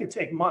could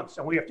take months,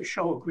 and we have to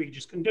show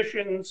egregious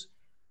conditions,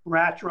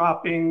 rat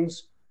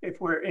droppings, if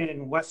we're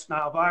in West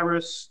Nile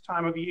virus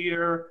time of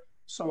year,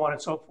 so on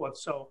and so forth.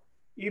 So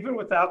even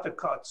without the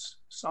cuts,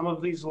 some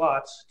of these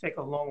lots take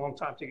a long, long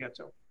time to get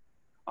to.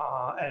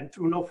 And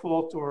through no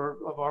fault or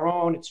of our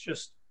own, it's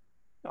just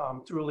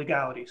through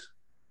legalities.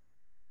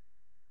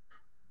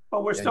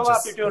 But we're still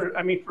out there doing it.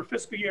 I mean, for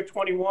fiscal year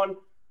 21,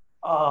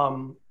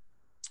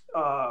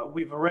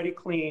 we've already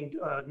cleaned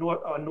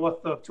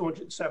north of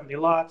 270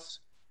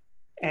 lots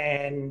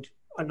and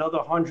another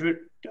 100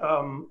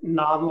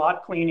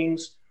 non-lot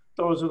cleanings.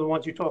 Those are the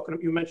ones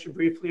you mentioned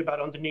briefly about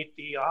underneath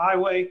the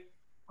highway.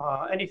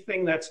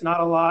 Anything that's not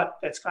a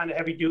lot, that's kind of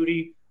heavy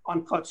duty,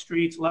 uncut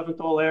streets,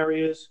 Leventhal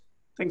areas,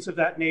 things of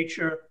that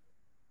nature,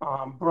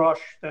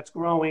 brush that's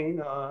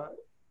growing.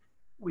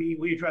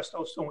 We addressed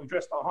those, so we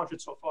addressed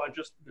 100 so far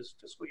just this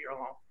fiscal year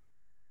alone.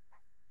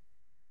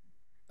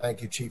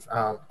 Thank you, Chief.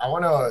 I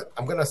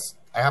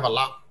have a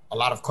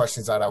lot of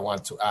questions that I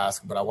want to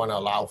ask, but I want to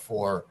allow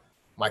for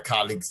my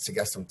colleagues to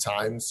get some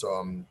time,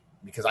 so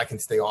because I can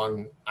stay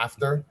on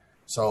after.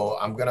 So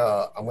I'm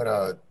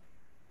gonna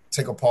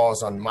take a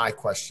pause on my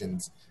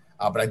questions,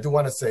 but I do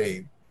want to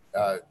say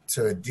to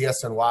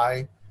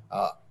DSNY,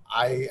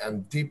 I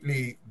am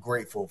deeply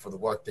grateful for the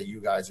work that you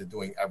guys are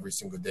doing every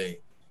single day.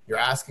 You're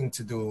asking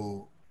to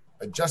do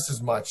just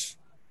as much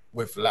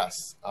with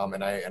less,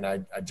 and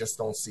I just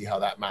don't see how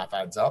that math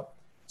adds up.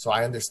 So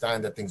I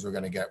understand that things are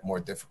going to get more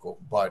difficult,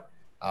 but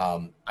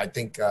I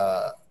think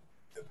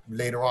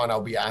later on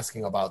I'll be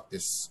asking about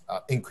this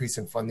increase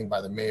in funding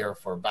by the mayor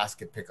for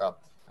basket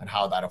pickup and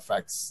how that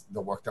affects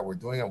the work that we're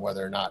doing, and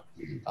whether or not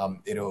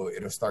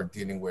it'll start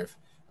dealing with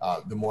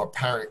the more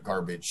apparent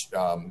garbage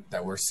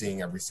that we're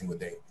seeing every single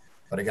day.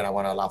 But again, I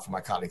want to allow for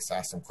my colleagues to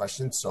ask some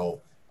questions,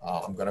 so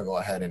I'm going to go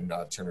ahead and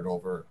turn it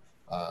over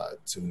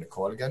to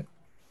Nicole again.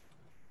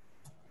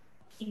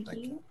 Thank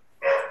you.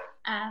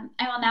 I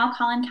will now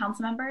call in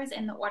council members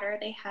in the order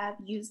they have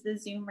used the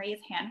Zoom raise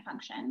hand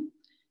function.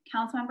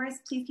 Council members,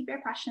 please keep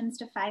your questions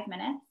to 5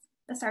 minutes.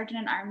 The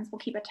Sergeant at Arms will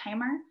keep a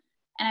timer,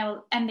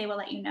 and they will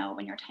let you know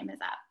when your time is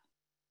up.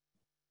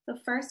 So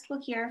first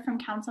we'll hear from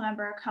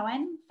Councilmember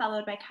Cohen,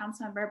 followed by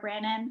Councilmember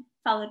Brannan,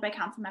 followed by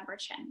Councilmember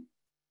Chin.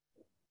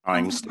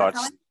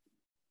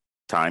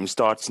 Time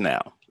starts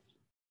now.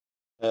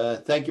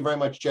 Thank you very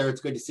much, Chair.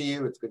 It's good to see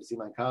you. It's good to see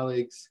my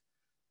colleagues.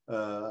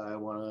 I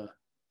want to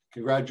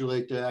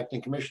congratulate the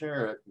Acting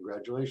Commissioner.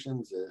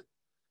 Congratulations.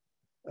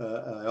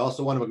 I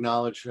also want to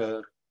acknowledge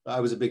I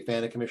was a big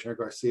fan of Commissioner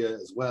Garcia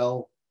as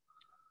well.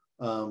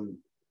 And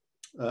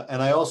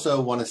I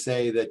also want to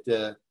say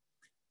that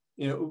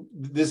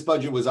this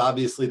budget was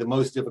obviously the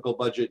most difficult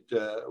budget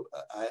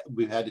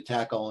we've had to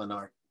tackle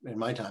in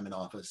my time in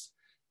office.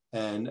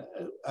 And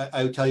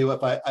I would tell you,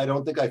 I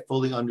don't think I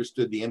fully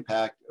understood the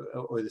impact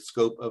or the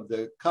scope of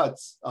the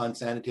cuts on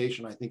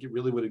sanitation. I think it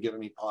really would have given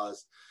me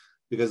pause,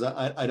 because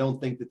I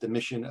don't think that the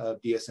mission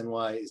of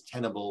DSNY is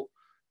tenable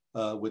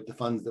with the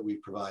funds that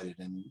we've provided.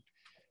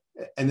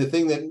 And the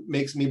thing that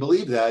makes me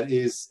believe that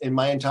is, in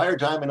my entire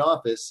time in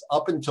office,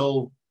 up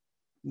until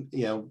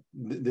the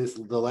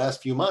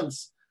last few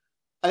months,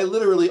 I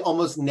literally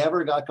almost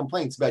never got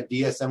complaints about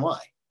DSNY.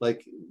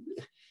 Like,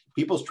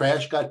 people's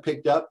trash got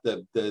picked up,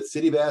 the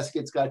city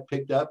baskets got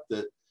picked up,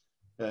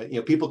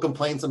 people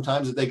complain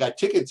sometimes that they got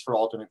tickets for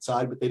alternate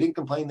side, but they didn't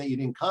complain that you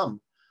didn't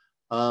come.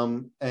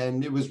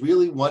 And it was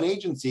really one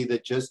agency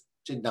that just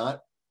did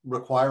not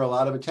require a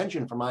lot of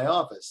attention from my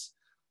office.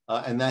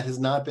 And that has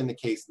not been the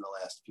case in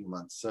the last few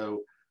months.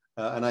 So,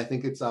 and I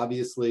think it's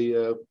obviously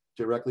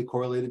directly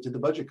correlated to the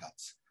budget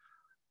cuts.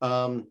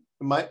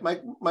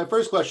 My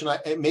first question,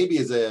 maybe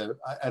is I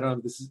don't know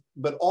if this is,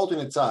 but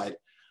alternate side.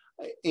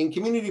 In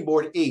Community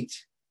Board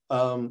 8,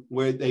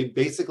 where they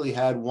basically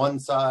had one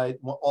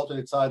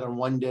alternate side on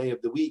one day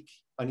of the week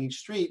on each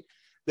street,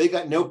 they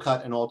got no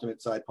cut in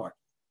alternate side parking.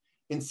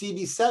 In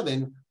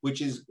CB7,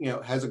 which is,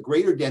 has a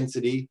greater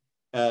density,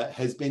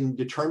 has been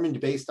determined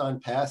based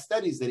on past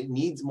studies that it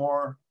needs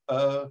more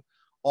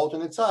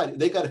alternate side,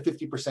 they got a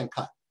 50%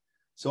 cut.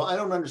 So I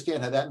don't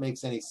understand how that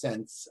makes any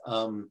sense.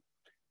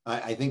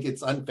 I think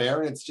it's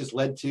unfair, and it's just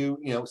led to,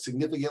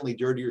 significantly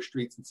dirtier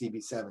streets in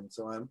CB7.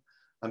 So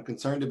I'm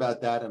concerned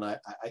about that, and I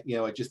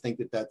just think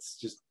that that's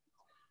just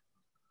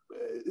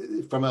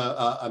from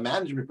a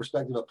management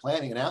perspective of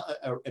planning and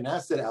an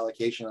asset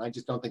allocation. I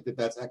just don't think that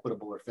that's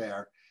equitable or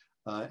fair,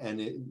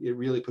 and it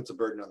really puts a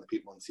burden on the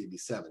people in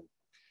CB7.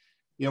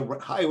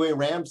 Highway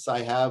ramps,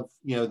 I have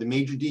the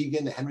Major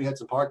Deegan, the Henry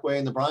Hudson Parkway,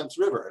 and the Bronx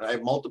River, and I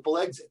have multiple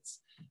exits.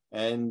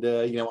 And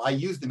I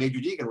use the Major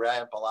Deegan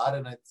ramp a lot,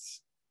 and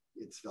it's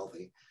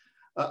filthy.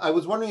 I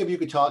was wondering if you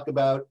could talk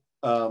about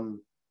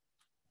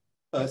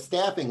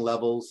staffing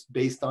levels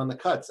based on the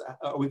cuts.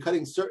 Are we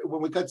cutting,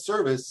 when we cut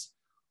service,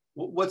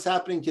 what's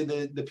happening to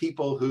the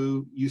people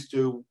who used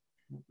to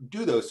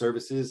do those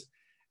services?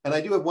 And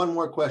I do have one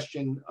more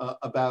question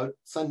about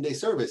Sunday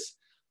service.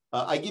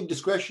 I give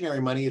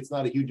discretionary money. It's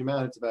not a huge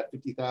amount. It's about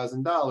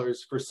 $50,000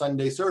 for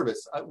Sunday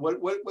service.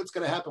 What's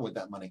going to happen with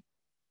that money?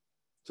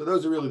 So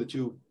those are really the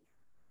two.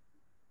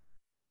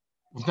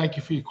 Well, thank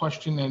you for your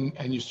question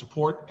and your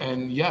support.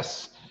 And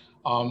yes,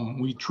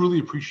 we truly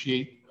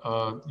appreciate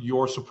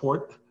your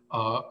support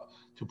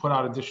to put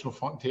out additional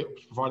to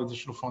provide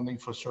additional funding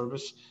for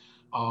service.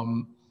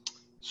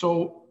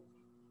 So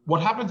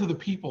what happened to the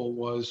people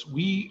was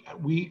we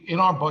in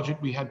our budget,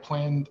 we had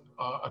planned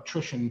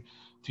attrition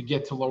to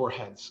get to lower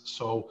heads.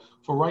 So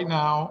for right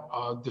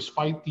now,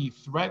 despite the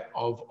threat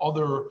of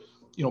other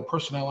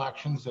personnel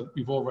actions that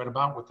we've all read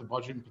about with the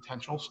budget and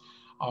potentials,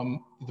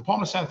 the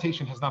Department of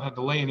Sanitation has not had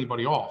to lay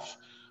anybody off.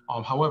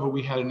 However,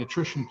 we had an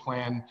attrition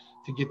plan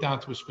to get down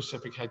to a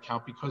specific head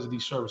count because of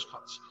these service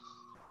cuts.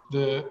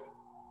 The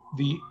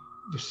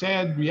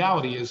sad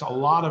reality is a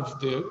lot of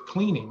the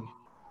cleaning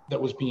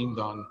that was being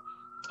done,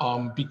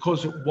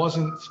 because it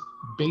wasn't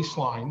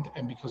baselined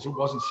and because it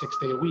wasn't 6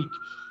 day a week,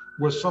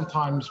 was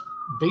sometimes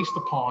based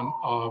upon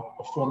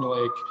a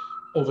formulaic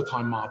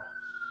overtime model.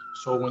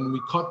 So when we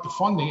cut the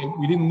funding,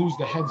 we didn't lose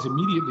the heads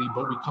immediately,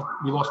 but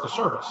we lost the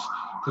service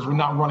because we're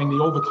not running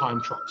the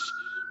overtime trucks,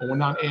 or we're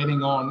not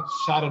adding on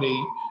Saturday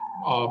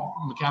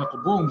mechanical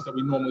brooms that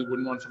we normally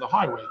wouldn't run for the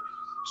highway.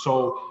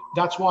 So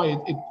that's why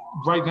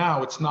right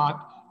now it's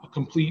not a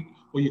complete,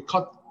 well, you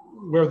cut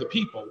where the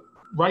people.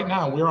 Right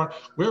now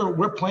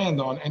we're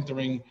planned on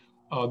entering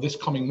this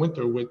coming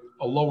winter with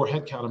a lower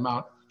headcount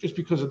amount just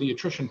because of the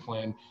attrition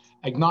plan,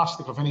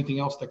 agnostic of anything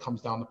else that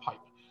comes down the pipe.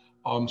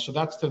 So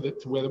that's to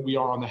where we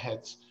are on the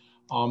heads.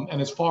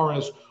 And as far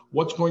as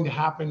what's going to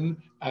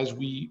happen as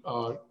we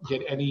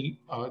get any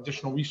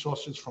additional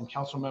resources from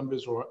council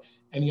members or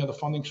any other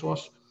funding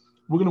source,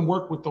 we're going to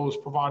work with those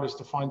providers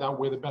to find out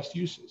where the best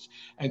use is.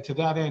 And to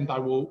that end, I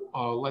will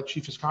let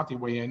Chief Visconti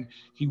weigh in.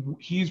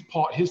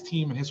 His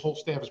team and his whole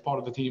staff is part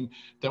of the team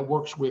that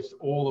works with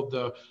all of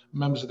the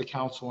members of the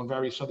council and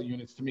various other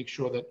units to make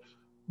sure that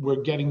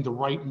we're getting the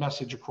right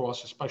message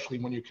across, especially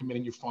when you're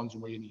committing your funds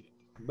and where you need it.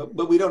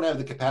 But we don't have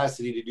the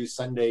capacity to do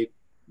Sunday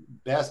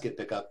basket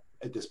pickup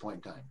at this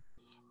point in time.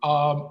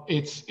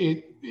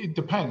 It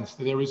depends.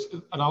 There is,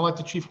 and I'll let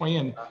the chief weigh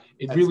in.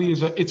 It really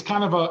is it's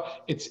kind of a,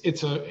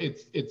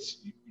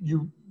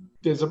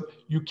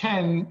 you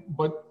can,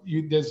 but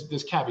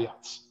there's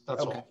caveats.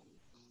 That's okay. All.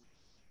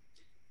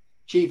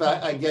 Chief,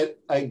 I get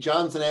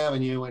Johnson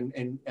Avenue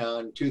and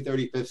on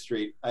 235th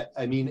Street.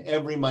 I mean,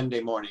 every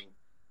Monday morning,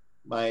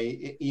 my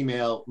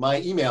email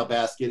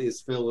basket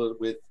is filled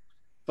with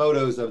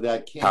photos of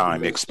that camp.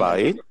 Time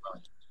expired.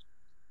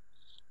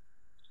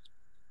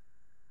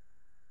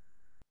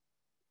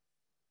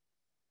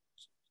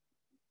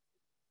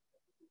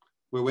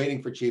 We're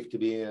waiting for Chief to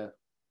be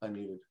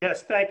unmuted.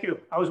 Yes, thank you.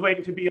 I was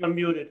waiting to be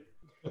unmuted.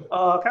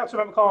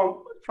 Councilmember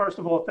Cohen, first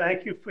of all,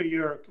 thank you for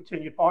your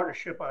continued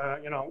partnership. I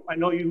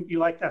know you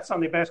like that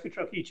Sunday basket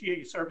truck each year.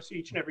 You service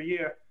each and every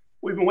year.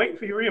 We've been waiting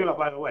for your email,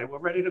 by the way. We're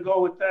ready to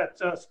go with that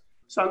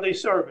Sunday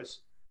service.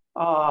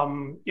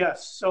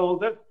 Yes, so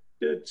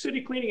the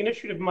city cleaning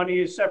initiative money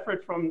is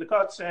separate from the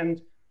cuts,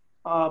 and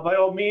by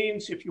all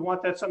means, if you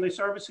want that Sunday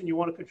service and you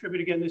want to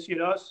contribute again this year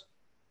to us,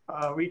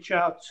 reach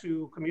out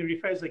to Community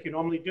Affairs like you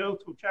normally do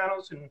through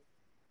channels and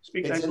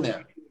speak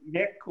to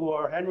Nick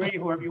or Henry,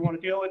 whoever you want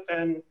to deal with,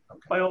 and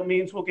okay, by all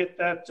means, we'll get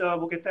that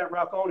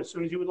route going as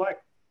soon as you would like.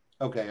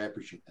 Okay, I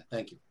appreciate that.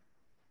 Thank you.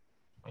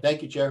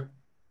 Thank you, Chair.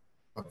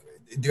 Okay.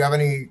 Do you have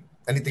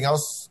anything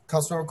else,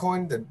 Councilmember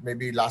Cohen, that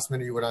maybe last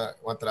minute you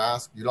wanted to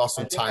ask? You lost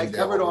some time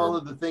there. I covered all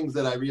of the things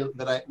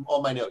that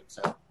all my notes.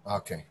 So.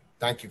 Okay.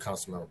 Thank you,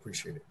 Councilmember.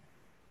 Appreciate it.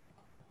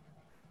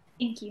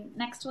 Thank you.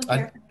 Next, we'll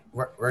hear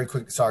from... Very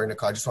quick. Sorry,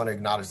 Nicole. I just want to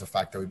acknowledge the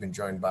fact that we've been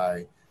joined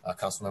by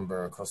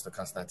Councilmember Costa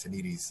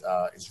Constantinides.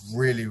 It's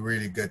really,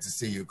 really good to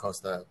see you,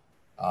 Costa.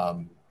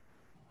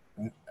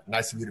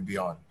 Nice of you to be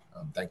on.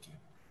 Thank you.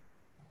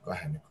 Go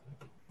ahead, Nicole.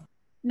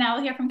 Now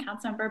we'll hear from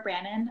Councilmember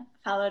Brannan,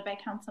 followed by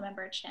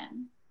Councilmember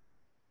Chin.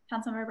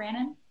 Councilmember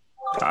Brannan.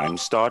 Time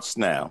starts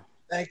now.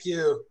 Thank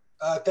you.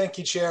 Thank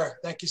you, Chair.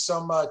 Thank you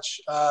so much.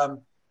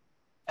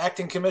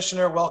 Acting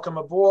Commissioner, welcome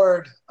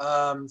aboard.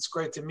 It's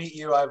great to meet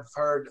you. I've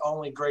heard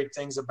only great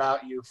things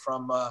about you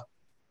from a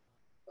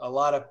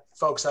lot of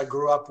folks I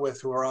grew up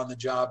with who are on the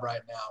job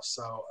right now.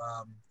 So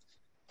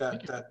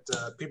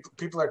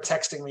people are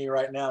texting me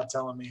right now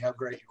telling me how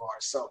great you are.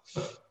 So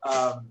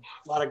a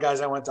lot of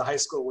guys I went to high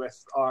school with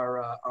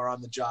are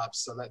on the job.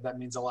 So that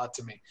means a lot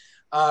to me.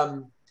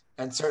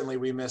 And certainly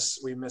we miss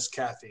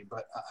Kathy,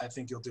 but I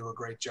think you'll do a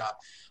great job.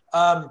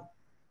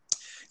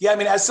 Yeah, I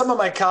mean, as some of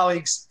my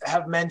colleagues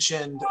have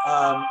mentioned,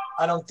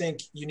 I don't think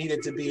you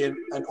needed to be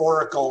an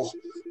oracle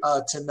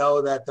to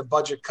know that the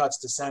budget cuts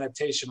to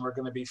sanitation were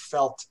going to be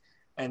felt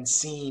and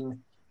seen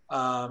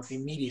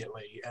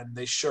immediately, and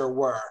they sure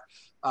were.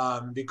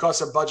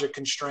 Because of budget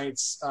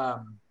constraints, I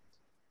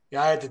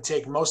had to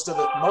take most of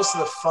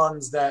the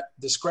funds that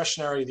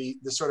discretionary,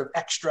 the sort of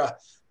extra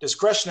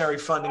discretionary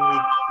funding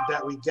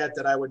that we get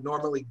that I would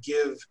normally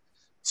give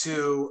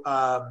to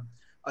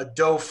a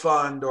Doe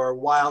fund or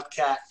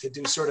Wildcat to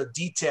do sort of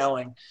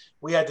detailing.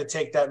 We had to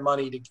take that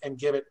money and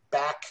give it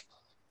back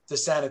to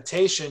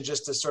sanitation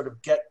just to sort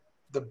of get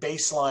the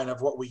baseline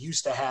of what we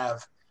used to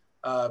have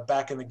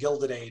back in the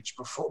Gilded Age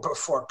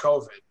before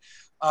COVID.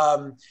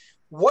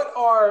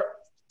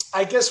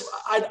 I guess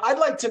I'd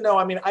like to know,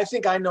 I mean, I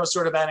think I know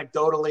sort of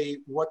anecdotally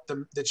what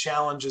the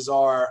challenges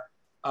are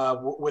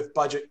with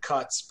budget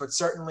cuts, but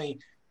certainly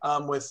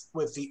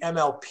with the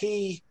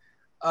MLP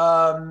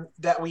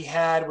that we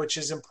had, which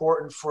is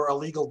important for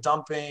illegal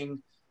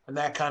dumping and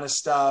that kind of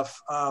stuff.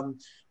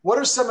 What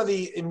are some of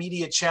the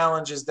immediate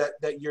challenges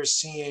that you're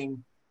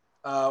seeing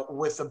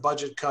with the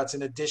budget cuts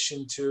in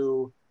addition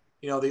to,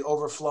 the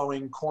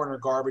overflowing corner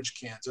garbage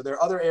cans? Are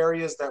there other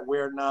areas that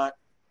we're not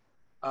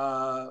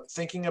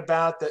thinking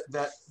about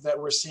that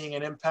we're seeing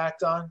an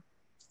impact on?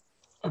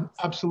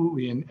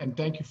 Absolutely, and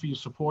thank you for your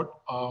support.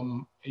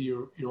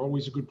 You're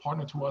always a good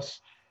partner to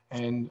us,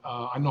 and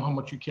I know how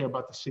much you care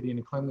about the city and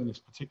the cleanliness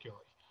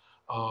particularly.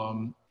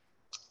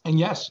 And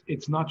yes,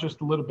 it's not just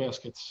the litter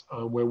baskets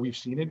where we've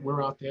seen it.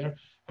 We're out there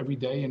every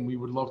day, and we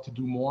would love to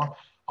do more.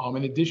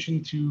 In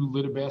addition to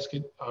litter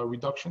basket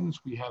reductions,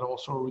 we had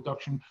also a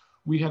reduction.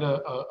 We had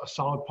a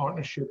solid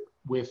partnership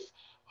with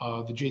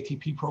the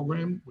JTP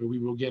program, where we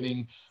were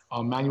getting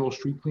manual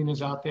street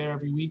cleaners out there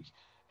every week.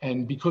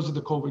 And because of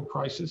the COVID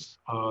crisis,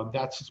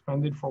 that's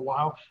suspended for a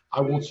while. I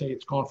won't say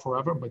it's gone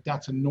forever, but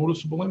that's a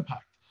noticeable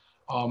impact.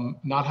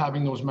 Not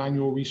having those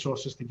manual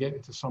resources to get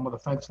into some of the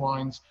fence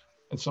lines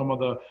and some of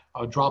the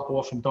drop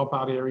off and dump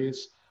out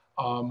areas.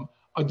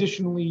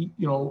 Additionally,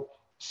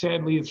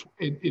 sadly,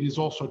 it is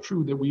also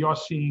true that we are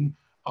seeing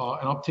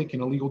an uptick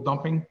in illegal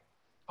dumping.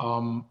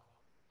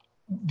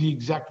 The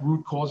exact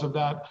root cause of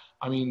that,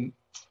 I mean,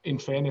 in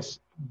fairness,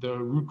 the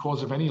root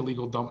cause of any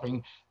illegal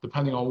dumping,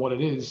 depending on what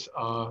it is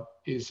an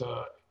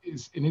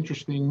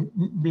interesting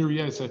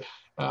myriad.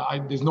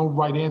 There's no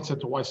right answer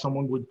to why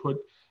someone would put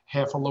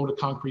half a load of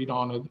concrete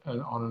on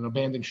an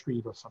abandoned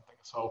street or something.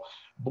 So,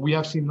 but we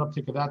have seen an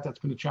uptick of that. That's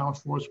been a challenge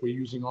for us. We're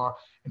using our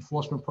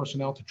enforcement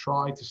personnel to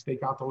try to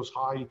stake out those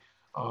high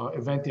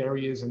event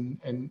areas,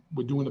 and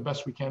we're doing the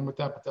best we can with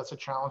that. But that's a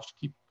challenge to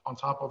keep on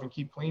top of and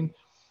keep clean.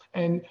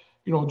 And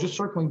just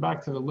circling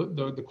back to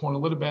the corner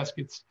litter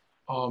baskets.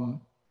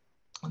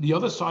 The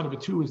other side of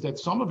it too is that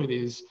some of it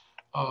is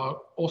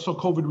also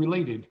COVID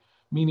related,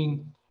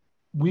 meaning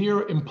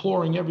we're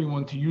imploring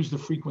everyone to use the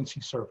frequency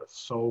service.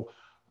 So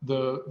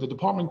the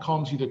department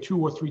comes either 2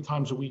 or 3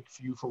 times a week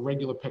for you for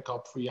regular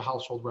pickup for your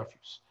household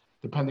refuse,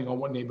 depending on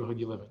what neighborhood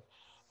you live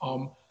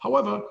in.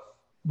 However,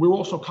 we're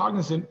also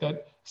cognizant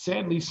that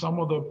sadly, some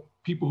of the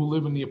people who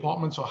live in the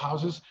apartments or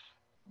houses,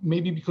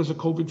 maybe because of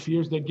COVID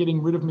fears, they're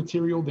getting rid of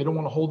material. They don't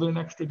want to hold it an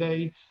extra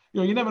day.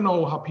 You never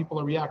know how people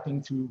are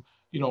reacting to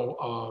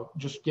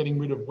just getting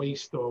rid of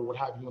waste or what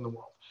have you in the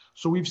world.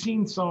 So we've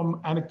seen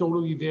some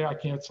anecdotally there, I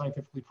can't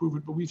scientifically prove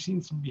it, but we've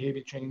seen some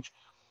behavior change.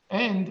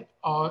 And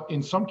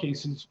in some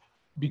cases,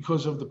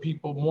 because of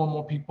more and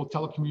more people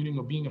telecommuting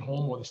or being at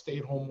home or the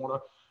stay-at-home order,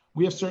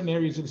 we have certain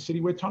areas of the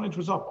city where tonnage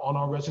was up on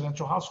our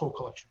residential household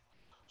collection.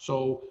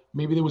 So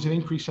maybe there was an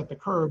increase at the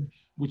curb,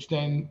 which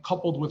then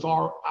coupled with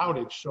our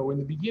outage. So in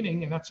the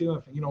beginning, and that's the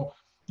other thing,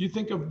 you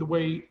think of the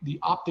way the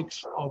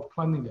optics of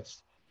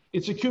cleanliness,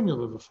 it's a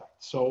cumulative effect.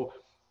 So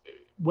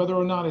whether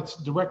or not it's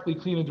directly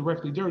clean or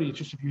directly dirty, it's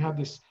just if you have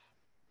this,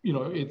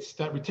 it's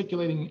that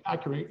reticulating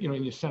accurate, in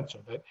your sensor,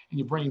 that in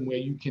your brain where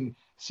you can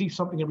see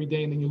something every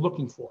day and then you're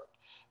looking for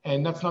it.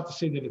 And that's not to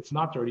say that it's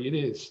not dirty. It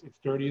is. It's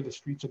dirtier. The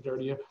streets are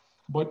dirtier.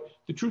 But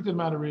the truth of the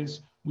matter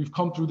is, we've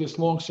come through this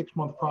long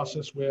 6-month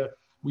process where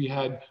we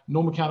had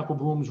no mechanical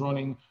brooms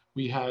running.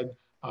 We had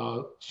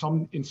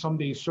some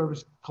days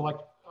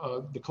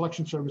the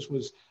collection service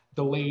was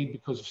delayed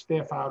because of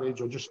staff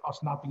outage or just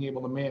us not being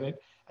able to man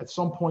it. At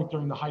some point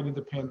during the height of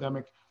the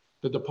pandemic,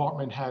 the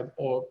department had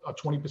a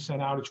 20%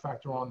 outage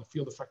factor on the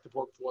field effective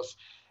workforce.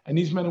 And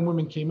these men and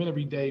women came in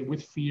every day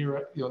with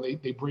fear. You know,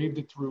 they braved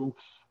it through.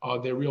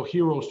 They're real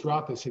heroes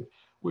throughout this.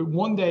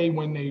 One day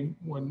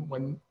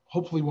when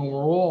hopefully when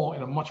we're all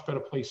in a much better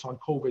place on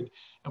COVID,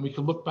 and we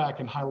can look back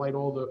and highlight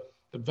all the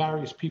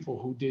various people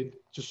who did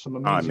just some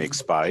amazing I'm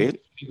expired.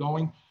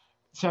 Going,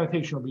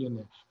 sanitation will be in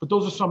there. But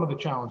those are some of the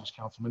challenges,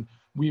 Councilman.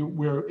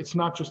 It's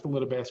not just the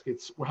litter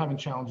baskets. We're having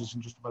challenges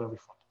in just about every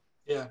front.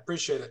 Yeah,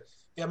 appreciate it.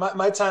 Yeah,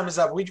 my time is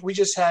up. We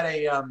just had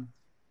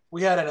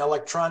we had an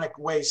electronic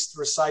waste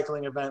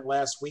recycling event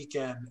last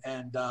weekend,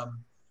 and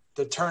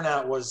the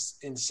turnout was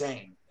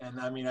insane. And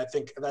I mean, I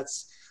think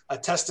that's a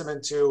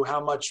testament to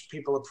how much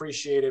people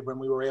appreciated when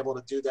we were able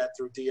to do that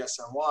through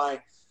DSNY.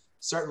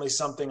 Certainly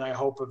something I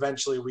hope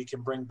eventually we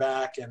can bring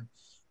back, and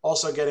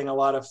also getting a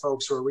lot of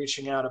folks who are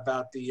reaching out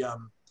about the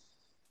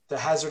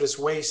hazardous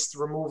waste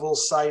removal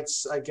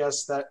sites, I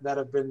guess that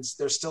have been,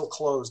 they're still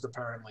closed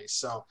apparently.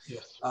 So,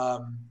 yes.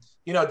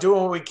 You know,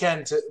 doing what we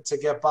can to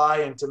get by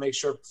and to make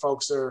sure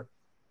folks are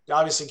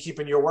obviously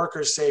keeping your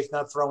workers safe,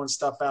 not throwing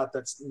stuff out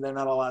they're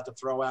not allowed to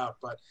throw out.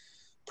 But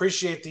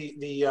appreciate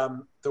the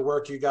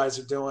work you guys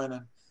are doing,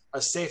 and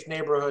a safe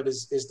neighborhood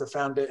is the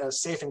foundation. A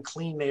safe and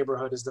clean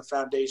neighborhood is the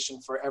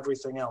foundation for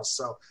everything else.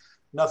 So,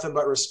 nothing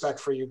but respect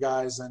for you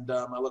guys, and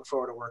I look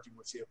forward to working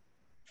with you.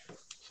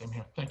 Same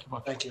here. Thank you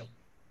much. Thank you.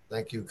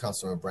 Thank you,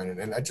 Councilman Brennan.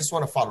 And I just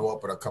want to follow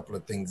up with a couple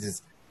of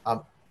things.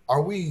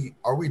 Are we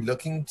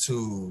looking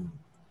to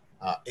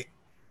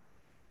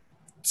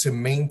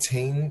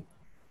maintain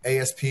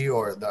ASP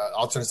or the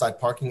alternate side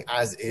parking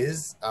as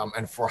is,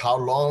 and for how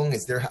long?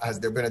 Has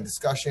there been a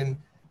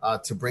discussion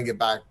to bring it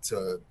back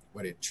to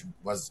what it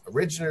was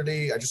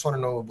originally? I just want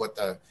to know what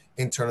the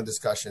internal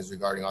discussions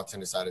regarding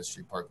alternate side of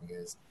street parking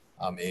is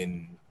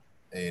in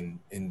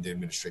the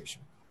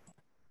administration.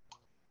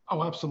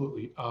 Oh,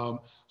 absolutely.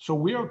 So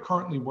we are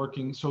currently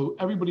working. So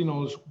everybody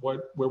knows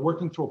what we're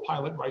working through a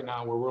pilot right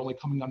now where we're only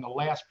coming on the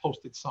last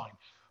posted sign.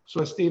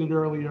 So as stated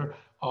earlier,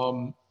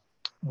 1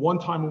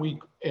 time a week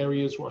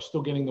areas are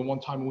still getting the 1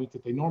 time a week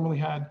that they normally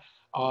had.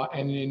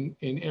 And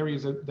in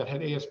areas that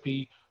had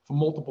ASP for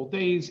multiple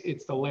days,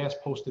 it's the last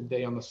posted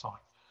day on the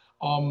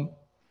sign.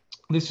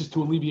 This is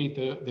to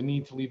alleviate the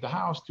need to leave the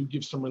house, to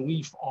give some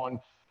relief on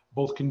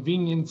both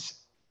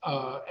convenience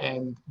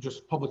and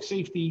just public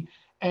safety.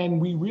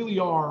 And we really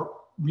are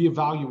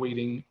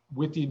reevaluating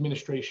with the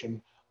administration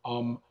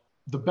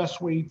the best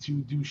way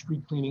to do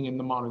street cleaning in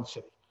the modern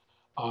city.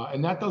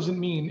 And that doesn't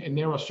mean, and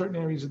there are certain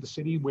areas of the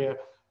city where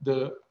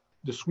the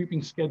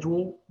sweeping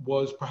schedule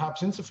was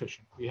perhaps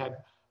insufficient.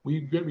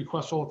 We get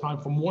requests all the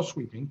time for more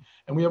sweeping,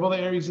 and we have other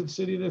areas of the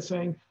city that are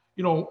saying,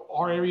 you know,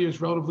 our area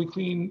is relatively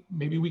clean.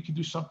 Maybe we could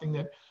do something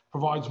that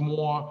provides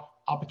more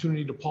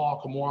opportunity to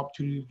park, or more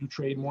opportunity to do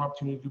trade, more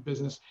opportunity to do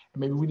business, and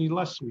maybe we need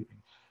less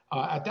sweeping.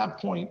 At that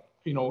point,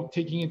 you know,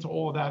 taking into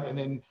all of that, and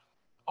then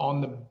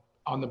on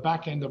the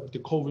back end of the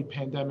COVID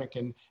pandemic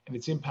and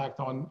its impact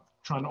on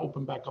trying to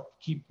open back up,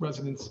 keep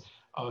residents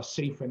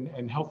safe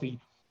and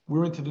healthy,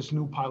 we're into this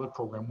new pilot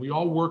program. We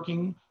are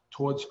working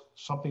towards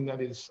something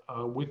that is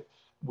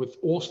with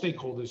all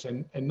stakeholders,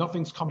 and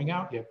nothing's coming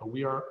out yet, but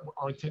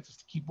our intent is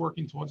to keep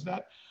working towards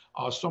that.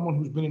 Someone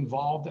who's been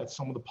involved at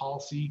some of the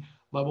policy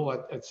level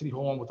at City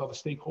Hall and with other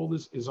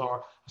stakeholders is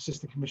our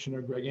Assistant Commissioner,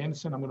 Greg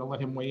Anderson. I'm going to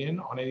let him weigh in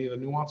on any of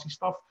the nuancy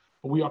stuff,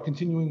 but we are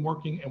continuing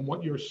working, and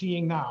what you're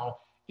seeing now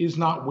is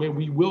not where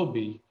we will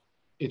be.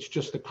 It's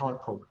just the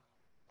current program.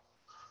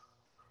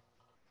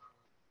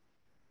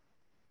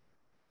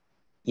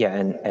 Yeah,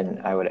 and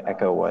I would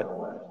echo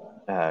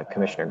what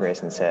Commissioner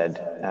Grayson said.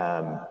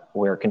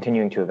 We're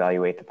continuing to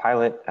evaluate the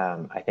pilot.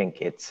 I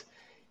think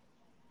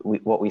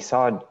what we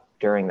saw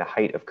during the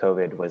height of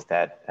COVID was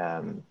that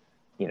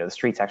you know, the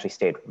streets actually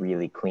stayed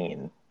really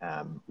clean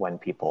when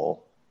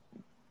people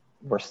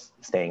were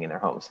staying in their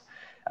homes.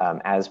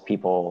 As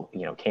people,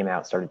 you know, came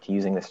out, started to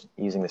using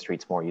the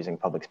streets more, using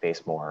public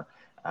space more,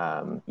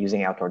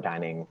 using outdoor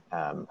dining,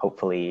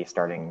 hopefully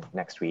starting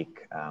next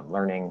week,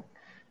 learning.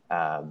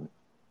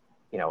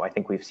 You know, I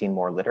think we've seen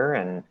more litter,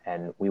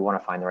 and we want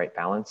to find the right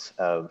balance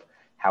of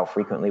how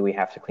frequently we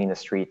have to clean the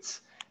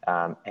streets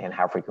and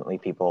how frequently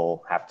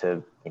people have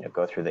to, you know,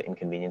 go through the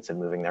inconvenience of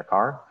moving their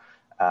car.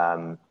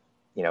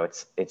 You know,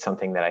 it's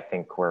something that I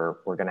think we're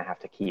going to have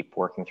to keep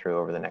working through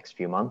over the next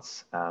few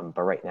months.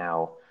 But right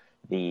now,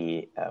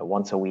 the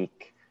once a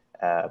week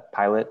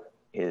pilot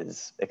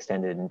is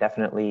extended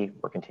indefinitely.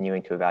 We're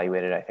continuing to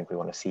evaluate it. I think we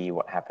want to see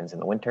what happens in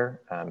the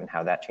winter and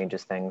how that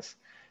changes things.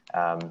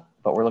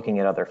 But we're looking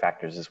at other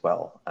factors as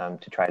well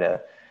to try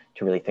to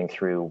really think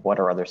through what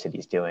are other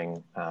cities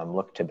doing,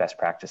 look to best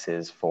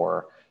practices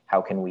for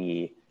how can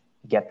we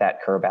get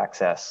that curb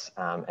access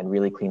and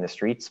really clean the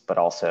streets, but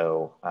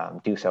also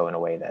do so in a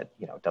way that,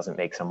 you know, doesn't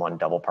make someone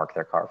double park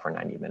their car for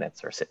 90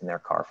 minutes or sit in their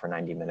car for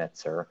 90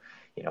 minutes or,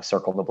 you know,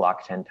 circle the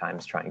block 10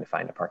 times trying to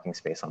find a parking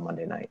space on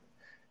Monday night.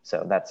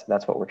 So that's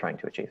what we're trying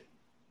to achieve.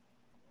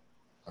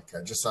 Okay,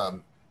 just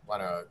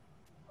want to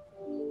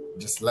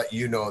just let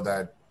you know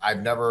that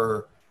I've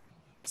never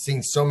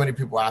seen so many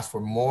people ask for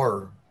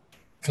more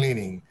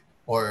cleaning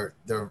or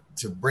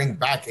to bring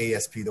back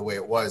ASP the way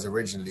it was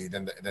originally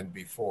than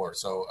before.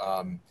 So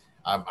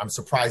I'm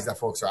surprised that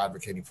folks are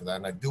advocating for that.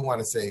 And I do want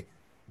to say,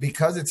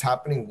 because it's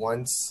happening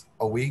once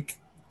a week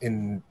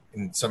in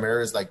some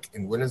areas like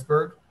in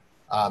Williamsburg,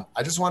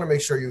 I just want to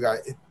make sure you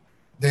guys,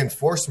 the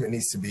enforcement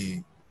needs to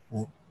be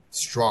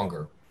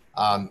stronger.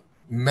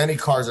 Many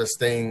cars are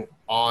staying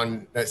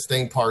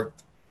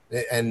parked,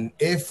 and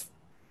if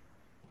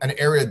an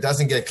area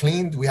doesn't get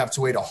cleaned, we have to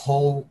wait a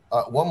whole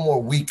one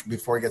more week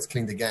before it gets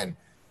cleaned again.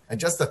 And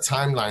just the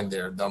timeline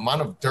there, the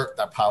amount of dirt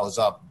that piles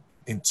up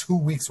in 2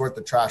 weeks worth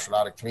of trash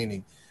without a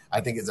cleaning,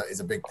 I think is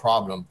a big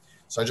problem.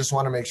 So I just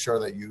want to make sure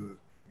that you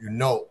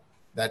know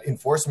that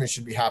enforcement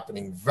should be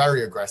happening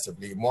very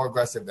aggressively, more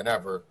aggressive than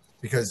ever,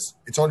 because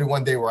it's only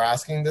one day we're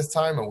asking this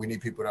time, and we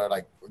need people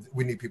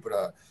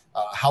to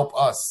help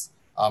us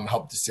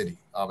help the city,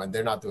 and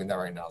they're not doing that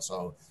right now.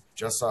 So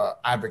just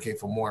advocate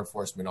for more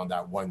enforcement on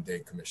that one day,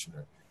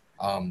 Commissioner.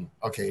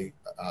 Okay,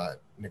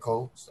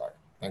 Nicole, sorry.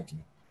 Thank you.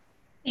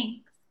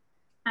 Thanks.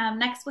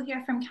 Next, we'll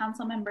hear from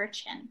Councilmember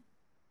Chin.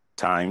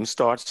 Time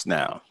starts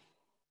now.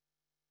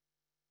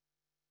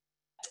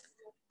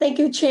 Thank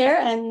you, Chair,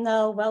 and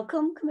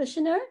welcome,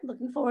 Commissioner.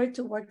 Looking forward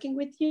to working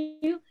with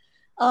you.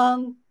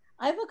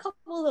 I have a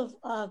couple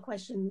of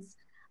questions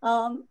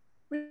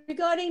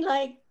regarding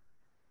like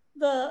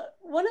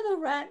one of the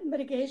rat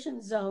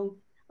mitigation zone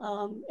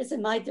is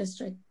in my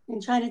district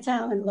in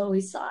Chinatown and Lower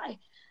East Side,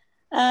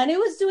 and it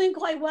was doing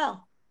quite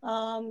well.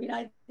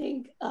 I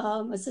think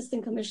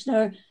Assistant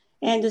Commissioner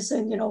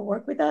Anderson,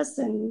 worked with us,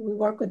 and we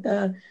work with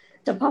the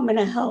Department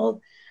of Health.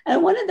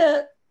 And one of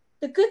the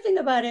good thing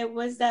about it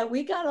was that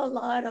we got a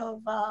lot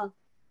of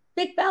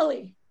big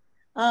belly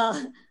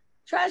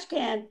trash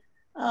can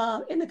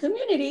in the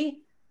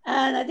community,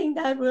 and I think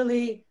that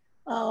really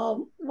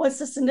was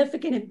a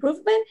significant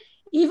improvement,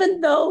 even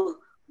though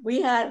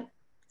we had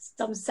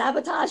some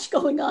sabotage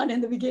going on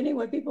in the beginning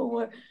where people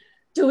were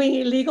doing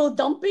illegal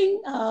dumping,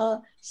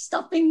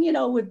 stuffing,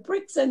 with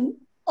bricks and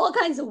all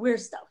kinds of weird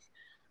stuff.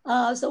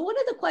 So one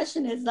of the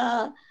questions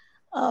that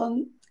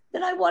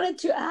I wanted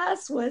to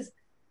ask was,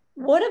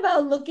 what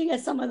about looking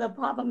at some of the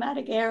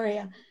problematic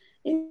area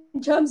in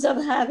terms of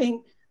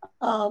having,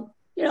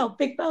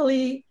 big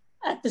belly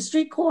at the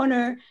street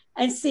corner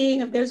and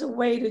seeing if there's a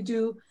way to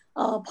do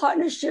a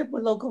partnership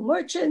with local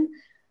merchant.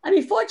 I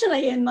mean,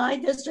 fortunately in my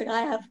district,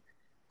 I have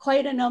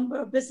quite a number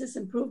of business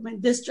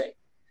improvement districts.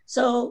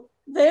 So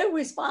they're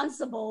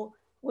responsible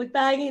with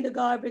bagging the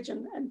garbage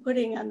and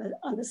putting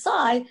on the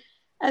side.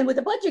 And with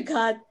the budget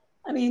cut,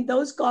 I mean,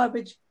 those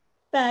garbage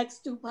bags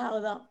do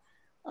pile up.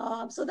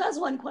 So that's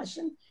one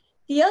question.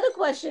 The other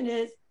question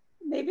is,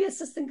 maybe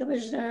Assistant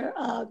Commissioner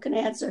can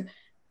answer,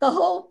 the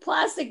whole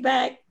plastic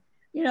bag,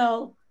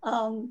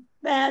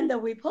 ban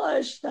that we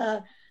pushed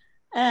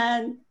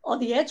and all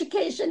the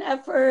education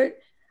effort.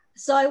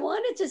 So I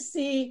wanted to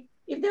see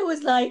if there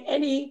was like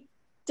any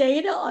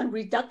data on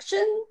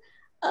reduction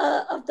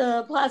of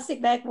the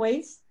plastic bag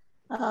waste,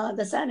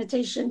 the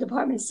sanitation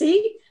department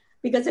see,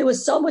 because there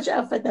was so much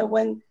effort that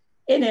went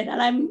in it.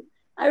 And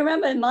I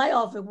remember in my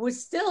office, we're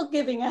still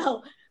giving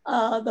out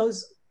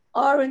those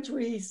orange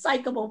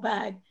recyclable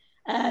bag,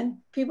 and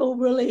people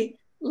really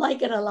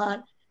like it a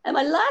lot. And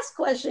my last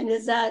question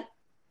is that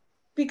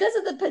because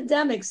of the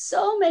pandemic,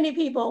 so many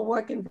people are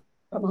working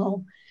from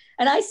home,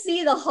 and I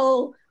see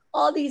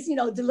all these,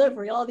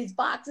 delivery, all these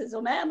boxes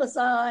from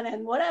Amazon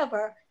and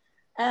whatever.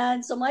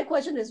 And so my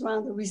question is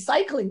around the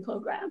recycling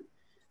program.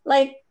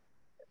 How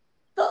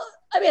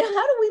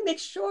do we make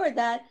sure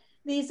that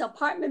these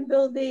apartment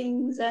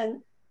buildings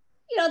and,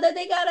 that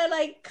they gotta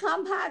like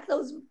compact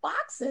those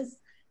boxes?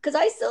 Because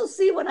I still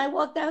see when I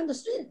walk down the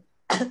street,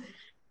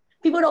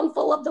 people don't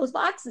fill up those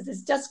boxes. It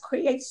just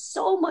creates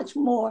so much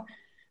more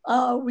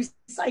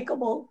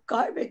recyclable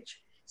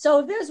garbage. So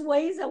if there's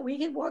ways that we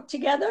can work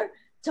together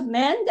to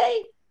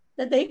mandate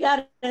that they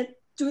got to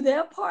do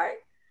their part,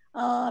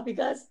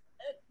 because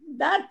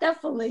that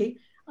definitely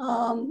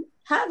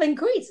have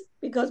increased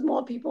because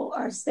more people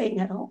are staying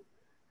at home.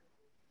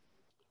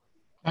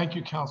 Thank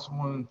you,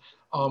 Councilwoman.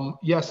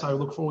 Yes, I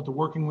look forward to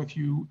working with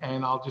you,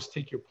 and I'll just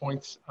take your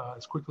points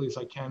as quickly as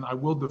I can. I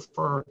will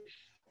defer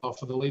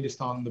for the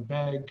latest on the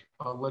bag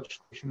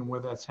legislation and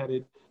where that's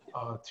headed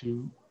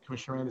to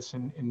Commissioner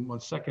Anderson in 1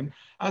 second.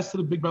 As to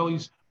the big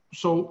bellies,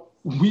 so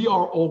we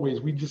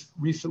just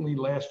recently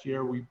last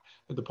year,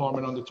 the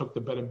department undertook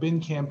the Better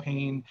Bin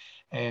campaign,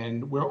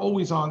 and we're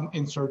always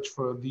in search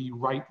for the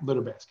right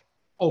litter basket.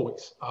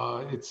 Always,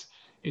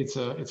 it's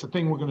a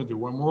thing we're going to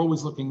do, and we're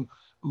always looking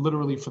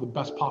literally for the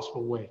best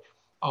possible way.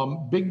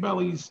 Big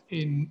bellies,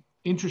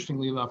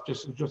 interestingly enough,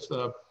 just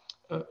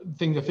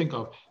thing to think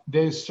of.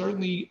 There's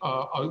certainly,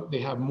 they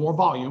have more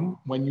volume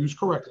when used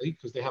correctly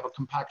because they have a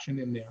compaction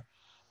in there.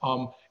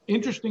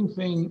 Interesting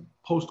thing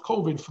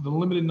post-COVID for the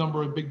limited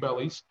number of big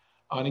bellies,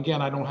 and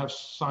again, I don't have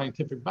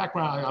scientific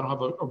background, I don't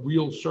have a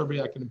real survey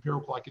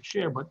empirical I could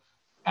share, but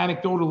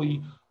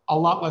anecdotally, a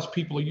lot less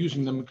people are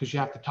using them because you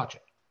have to touch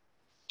it.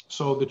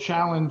 So the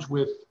challenge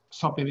with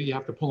something that you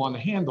have to pull on the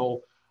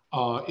handle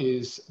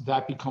is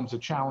that becomes a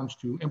challenge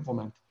to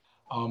implement,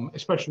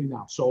 especially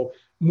now. So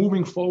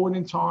moving forward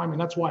in time, and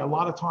that's why a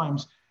lot of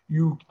times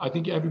I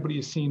think everybody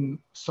has seen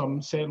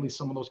sadly,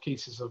 some of those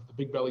cases of the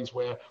big bellies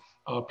where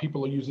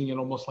people are using it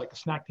almost like a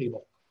snack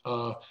table.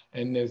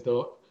 And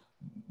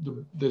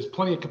there's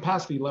plenty of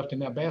capacity left in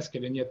that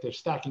basket, and yet they're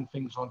stacking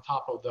things on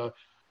top of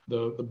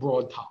the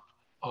broad top.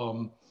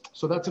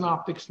 So that's an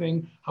optics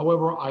thing.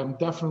 However, I'm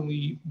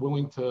definitely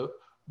willing to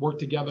work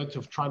together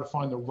to try to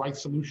find the right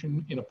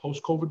solution in a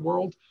post-COVID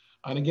world.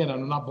 And again,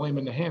 I'm not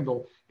blaming the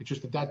handle. It's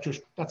just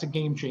that's a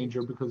game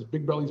changer because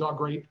big bellies are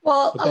great.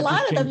 Well, a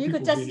lot of them you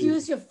could just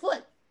use your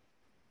foot.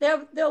 They're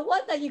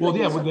one that you could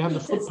use they have the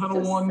foot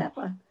pedal one.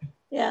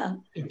 Yeah.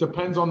 It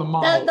depends on the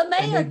model. The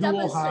mayor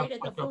demonstrated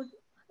the foot.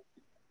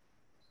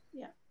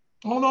 Yeah.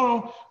 Oh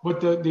no!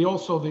 But they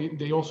also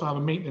have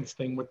a maintenance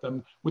thing with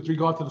them with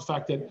regard to the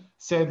fact that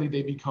sadly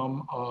they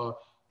become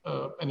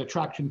an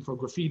attraction for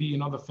graffiti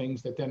and other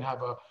things that then have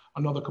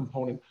another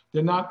component.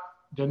 They're not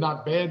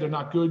bad. They're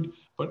not good.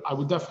 But I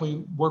would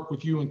definitely work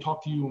with you and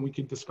talk to you, and we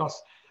could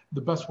discuss the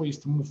best ways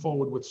to move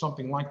forward with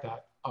something like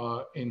that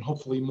in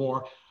hopefully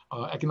more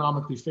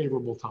economically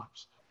favorable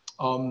times.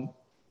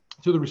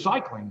 To the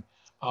recycling,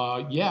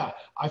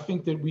 I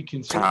think that we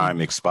can.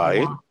 Time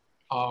expired.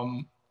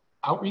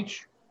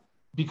 Outreach,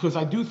 because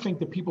I do think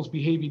that people's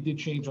behavior did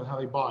change on how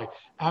they buy.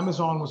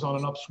 Amazon was on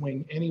an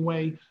upswing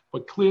anyway,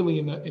 but clearly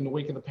in the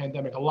wake of the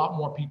pandemic, a lot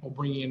more people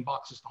bringing in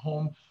boxes to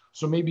home.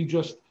 So maybe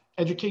just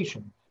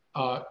education,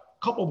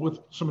 coupled with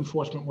some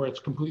enforcement where it's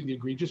completely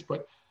egregious,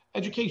 but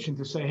education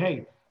to say,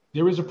 hey,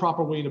 there is a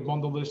proper way to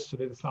bundle this so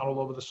that it's not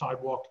all over the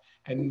sidewalk,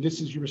 and this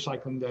is your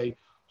recycling day.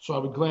 So I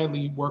would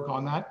gladly work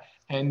on that.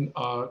 And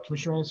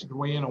Commissioner Anderson can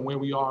weigh in on where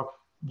we are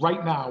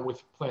right now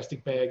with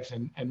plastic bags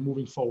and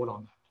moving forward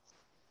on that.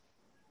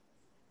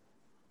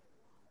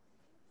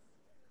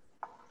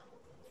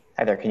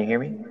 Hi there, can you hear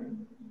me?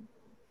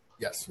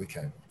 Yes, we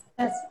can.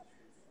 Yes.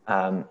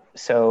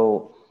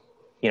 So,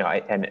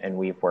 and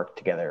we've worked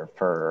together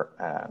for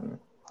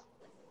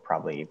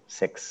probably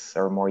 6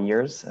 or more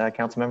years,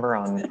 council member,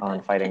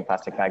 on fighting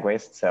plastic bag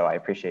waste. So I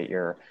appreciate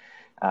your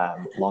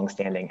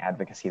longstanding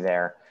advocacy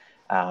there.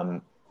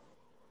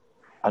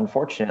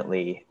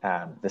 Unfortunately,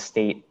 the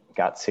state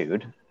got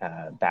sued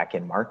back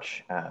in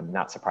March.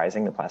 Not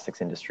surprising, the plastics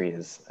industry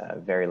is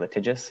very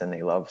litigious and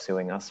they love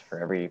suing us for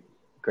every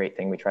great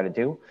thing we try to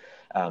do.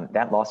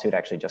 That lawsuit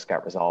actually just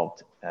got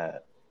resolved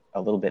a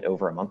little bit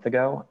over a month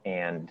ago,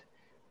 and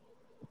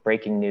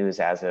breaking news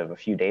as of a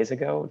few days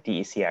ago,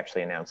 DEC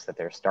actually announced that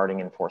they're starting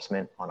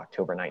enforcement on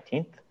October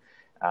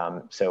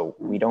 19th. So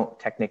we don't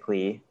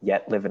technically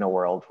yet live in a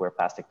world where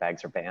plastic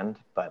bags are banned,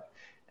 but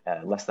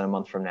less than a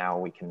month from now,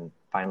 we can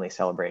finally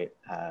celebrate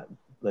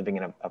living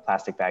in a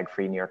plastic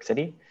bag-free New York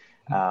City.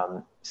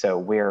 So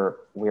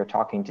we're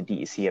talking to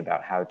DEC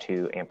about how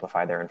to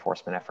amplify their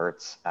enforcement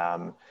efforts.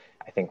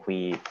 I think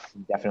we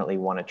definitely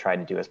want to try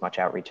to do as much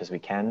outreach as we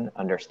can,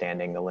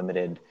 understanding the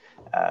limited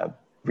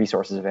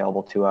resources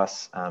available to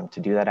us to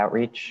do that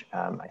outreach.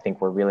 I think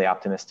we're really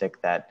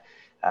optimistic that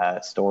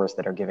stores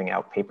that are giving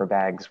out paper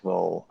bags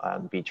will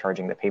be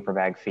charging the paper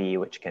bag fee,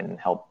 which can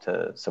help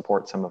to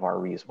support some of our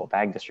reusable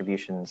bag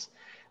distributions,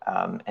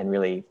 and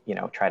really,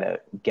 try to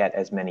get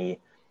as many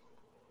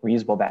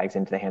reusable bags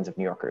into the hands of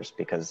New Yorkers,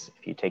 because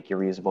if you take your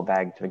reusable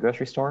bag to the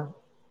grocery store,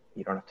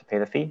 you don't have to pay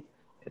the fee.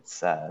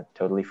 It's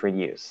totally free to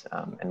use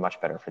and much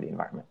better for the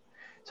environment.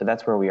 So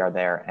that's where we are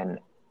there. And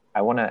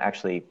I want to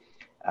actually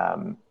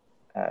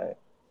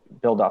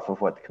build off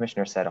of what the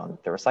commissioner said on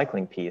the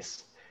recycling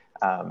piece.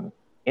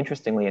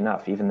 Interestingly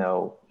enough, even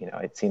though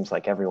it seems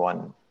like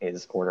everyone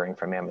is ordering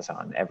from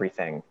Amazon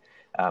everything,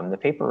 the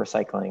paper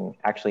recycling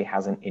actually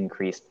hasn't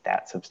increased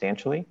that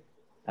substantially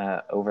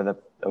over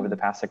the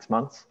past 6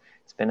 months.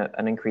 It's been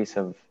an increase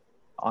of,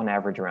 on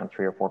average, around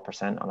 3 or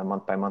 4% on a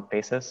month-by-month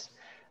basis.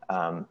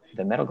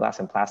 The metal, glass,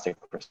 and plastic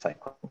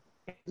recycling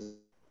is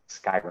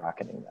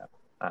skyrocketing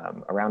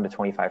though, around a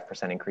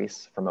 25%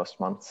 increase for most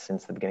months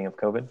since the beginning of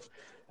COVID,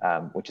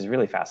 which is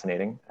really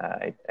fascinating.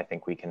 I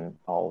think we can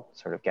all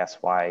sort of guess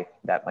why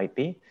that might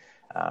be.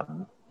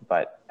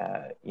 But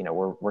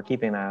we're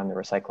keeping an eye on the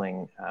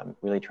recycling,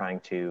 really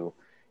trying to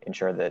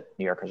ensure that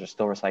New Yorkers are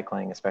still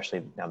recycling,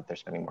 especially now that they're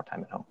spending more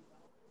time at home.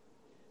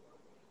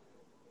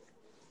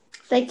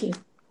 Thank you.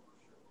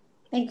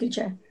 Thank you,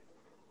 Chair.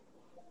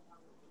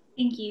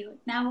 Thank you.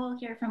 Now we'll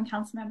hear from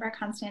Councilmember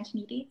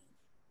Constantinides.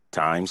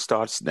 Time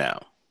starts now.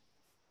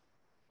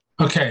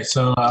 Okay,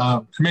 so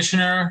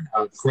Commissioner,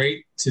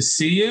 great to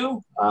see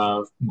you.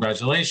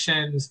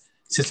 Congratulations.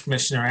 Assistant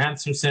Commissioner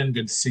Anderson,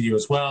 good to see you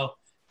as well.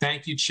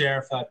 Thank you,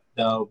 Chair, for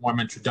that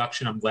warm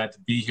introduction. I'm glad to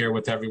be here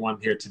with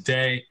everyone here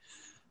today.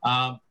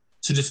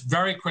 So just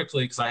very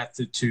quickly, because I have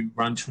to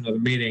run to another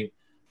meeting.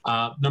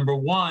 Number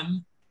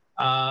one,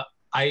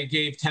 I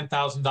gave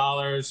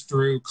 $10,000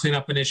 through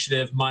cleanup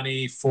initiative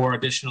money for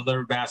additional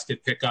litter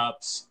basket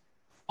pickups.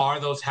 Are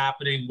those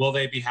happening? Will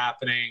they be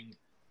happening?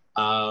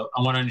 I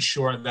want to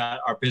ensure that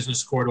our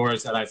business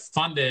corridors that I've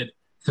funded,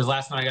 because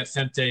last night I got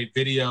sent a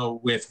video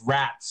with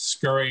rats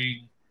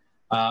scurrying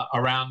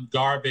around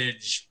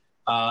garbage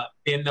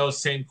in those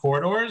same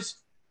corridors,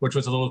 which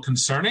was a little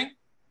concerning.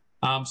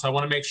 So I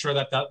want to make sure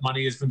that that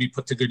money is going to be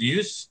put to good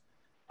use.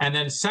 And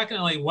then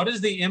secondly, what is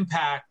the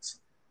impact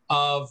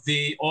of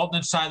the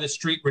alternate side of the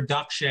street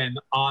reduction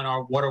on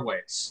our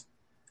waterways?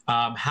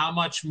 How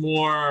much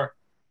more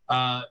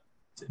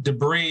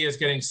debris is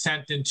getting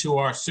sent into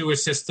our sewer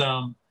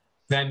system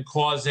than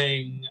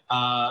causing,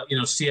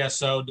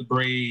 CSO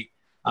debris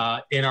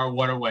in our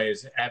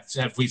waterways?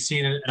 Have we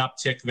seen an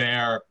uptick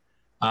there?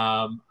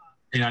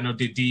 And I know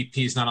the DEP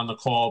is not on the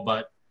call,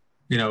 but,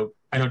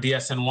 I know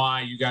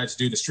DSNY, you guys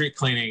do the street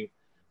cleaning.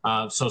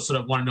 So sort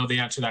of want to know the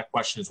answer to that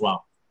question as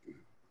well.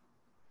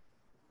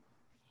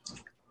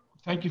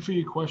 Thank you for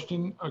your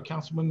question,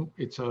 Councilman.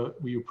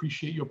 We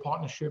appreciate your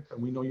partnership,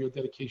 and we know your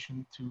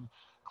dedication to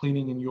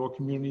cleaning in your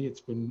community. It's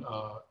been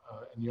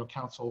in your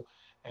council.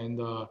 And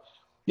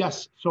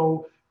yes,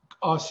 so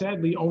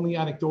sadly, only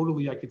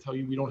anecdotally, I could tell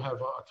you we don't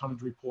have a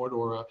tonnage report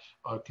or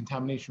a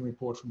contamination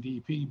report from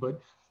DEP, but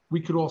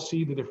we could all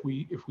see that if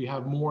we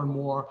have more and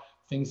more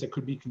things that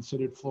could be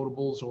considered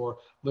floatables or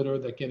litter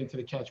that get into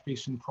the catch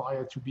basin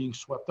prior to being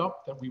swept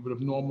up that we would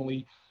have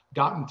normally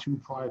gotten to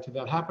prior to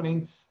that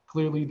happening,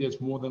 clearly there's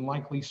more than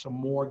likely some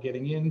more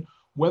getting in.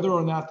 Whether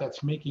or not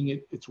that's making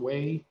it its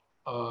way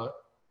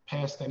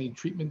past any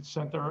treatment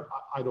center,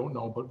 I don't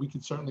know, but we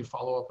can certainly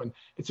follow up. And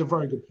it's a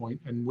very good point,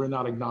 and we're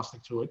not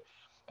agnostic to it.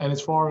 And as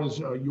far as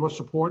your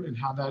support and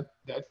how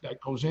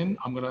that goes in,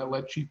 I'm going to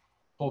let Chief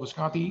Paul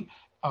Visconti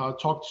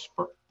talk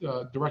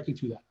directly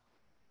to that.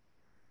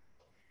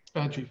 Go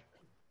ahead, Chief.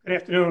 Good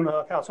afternoon,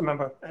 Council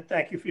Member, and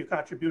thank you for your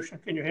contribution.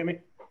 Can you hear me?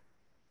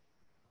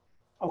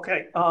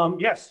 Okay.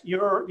 Yes,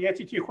 the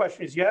answer to your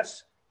question is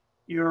yes.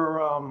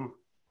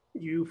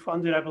 You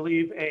funded, I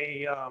believe,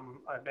 a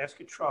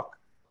basket truck,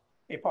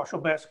 a partial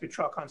basket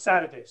truck on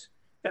Saturdays.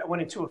 That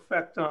went into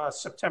effect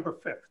September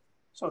 5th.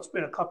 So it's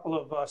been a couple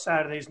of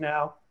Saturdays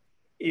now.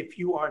 If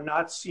you are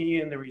not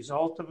seeing the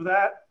result of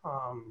that,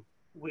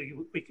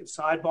 we can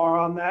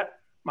sidebar on that,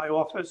 my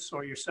office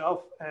or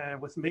yourself and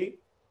with me,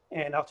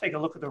 and I'll take a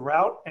look at the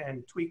route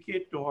and tweak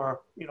it,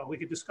 or we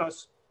could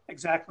discuss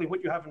exactly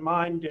what you have in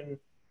mind and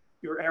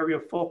your area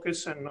of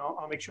focus, and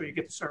I'll make sure you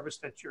get the service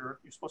that you're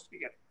supposed to be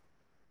getting.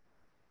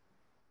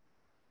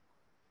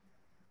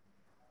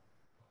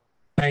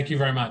 Thank you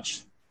very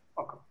much.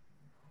 Welcome.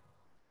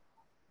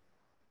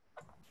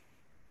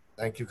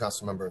 Thank you,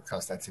 Councilmember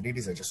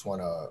Constantinides. I just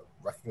want to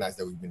recognize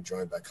that we've been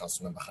joined by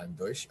Councilmember Chaim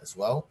Deutsch as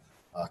well.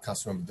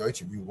 Councilmember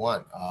Deutsch, if you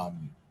want,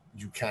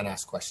 you can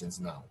ask questions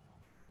now.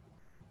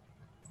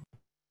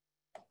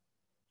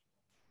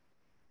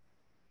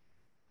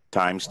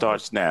 Time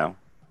starts now.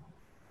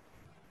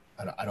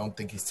 I don't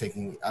think he's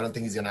going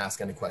to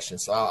ask any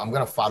questions. So I'm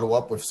going to follow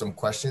up with some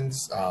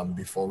questions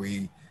before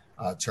we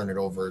turn it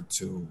over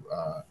to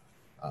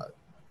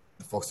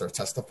the folks that are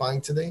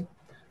testifying today.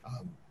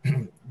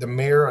 The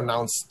mayor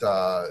announced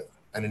an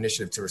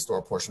initiative to restore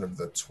a portion of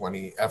the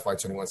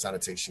FY21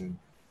 sanitation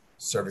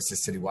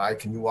services citywide.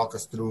 Can you walk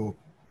us through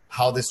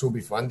how this will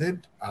be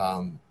funded,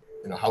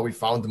 how we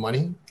found the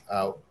money,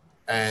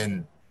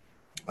 and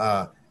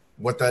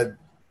what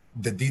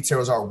the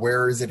details are?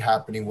 Where is it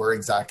happening? Where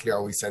exactly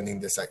are we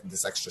sending this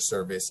extra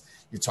service?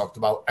 You talked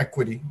about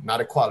equity, not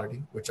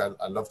equality, which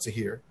I love to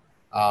hear.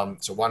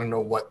 So want to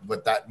know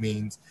what that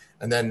means.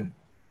 And then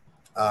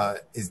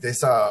is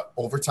this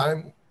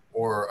overtime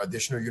or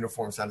additional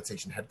uniform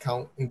sanitation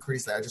headcount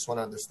increase? I just want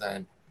to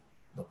understand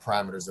the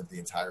parameters of the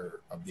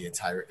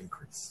entire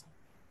increase.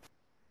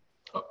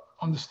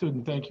 Understood,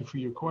 and thank you for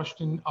your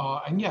question.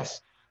 And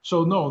yes,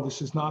 so no,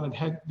 this is not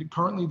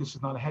currently this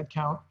is not a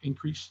headcount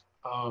increase.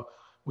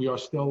 We are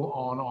still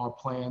on our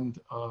planned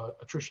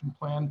attrition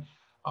plan.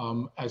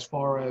 As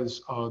far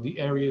as the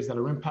areas that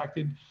are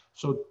impacted,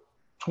 so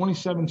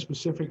 27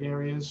 specific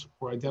areas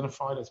were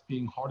identified as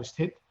being hardest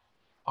hit.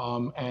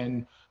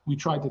 And we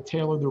tried to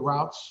tailor the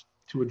routes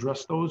to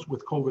address those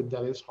with COVID,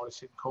 that is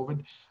hardest hit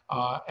COVID.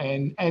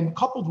 And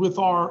coupled with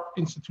our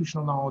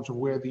institutional knowledge of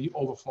where the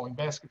overflowing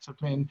baskets have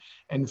been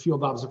and the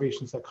field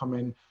observations that come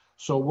in.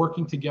 So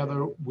working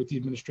together with the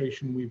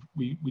administration,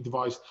 we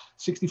devised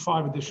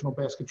 65 additional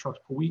basket trucks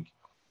per week.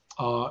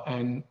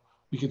 And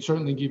we can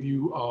certainly give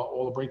you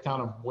all a breakdown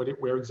of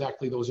where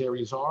exactly those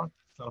areas are.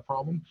 It's not a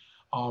problem.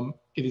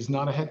 It is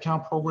not a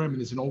headcount program.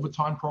 It is an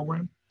overtime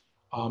program.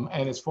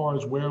 And as far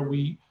as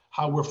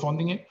how we're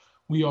funding it,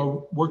 we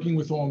are working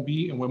with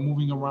OMB and we're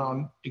moving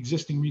around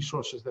existing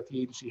resources that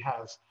the agency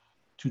has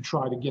to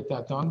try to get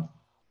that done.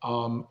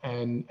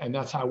 And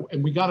that's how,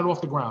 and we got it off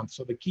the ground.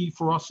 So the key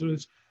for us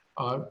is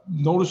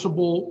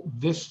noticeable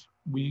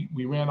we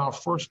ran our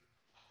first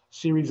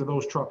series of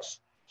those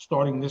trucks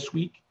starting this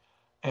week.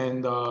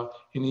 And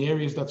in the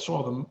areas that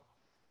saw them,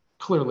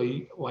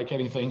 clearly, like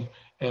anything,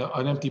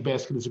 an empty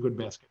basket is a good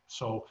basket.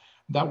 So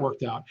that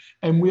worked out.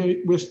 And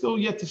we're still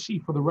yet to see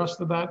for the rest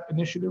of that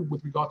initiative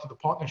with regard to the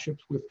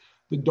partnerships with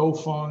the Doe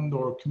Fund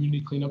or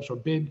community cleanups or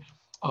bid.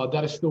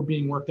 That is still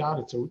being worked out.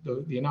 It's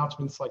the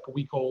announcement's like a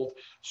week old.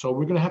 So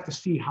we're going to have to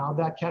see how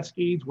that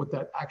cascades, what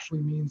that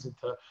actually means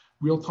into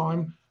real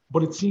time.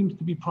 But it seems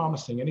to be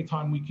promising.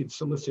 Anytime we could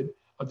solicit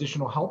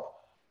additional help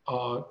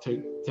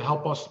to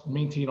help us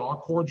maintain our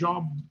core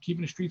job,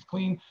 keeping the streets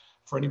clean,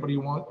 for anybody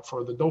who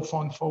for the Doe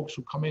Fund folks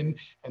who come in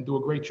and do a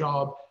great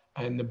job,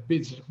 and the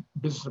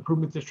business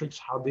improvement districts,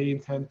 how they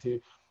intend to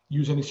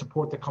use any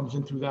support that comes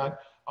in through that.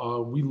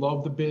 We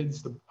love the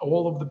bids.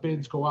 All of the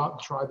bids go out and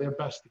try their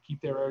best to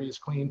keep their areas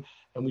clean,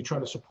 and we try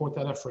to support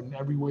that effort in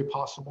every way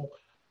possible.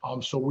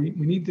 So we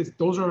need this.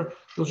 Those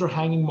are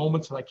hanging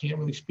moments that I can't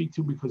really speak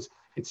to because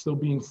it's still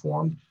being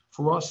formed.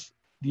 For us,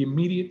 the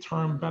immediate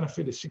term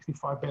benefit is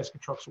 65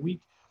 basket trucks a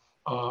week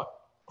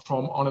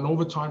on an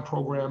overtime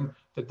program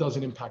that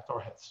doesn't impact our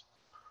heads.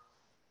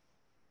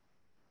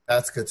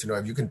 That's good to know.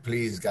 If you can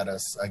please get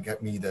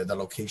me the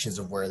locations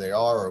of where they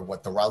are or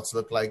what the routes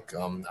look like.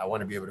 I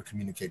want to be able to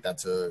communicate that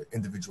to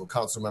individual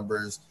council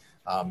members,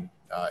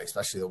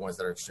 especially the ones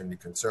that are extremely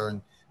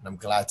concerned. And I'm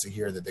glad to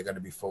hear that they're going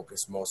to be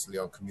focused mostly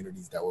on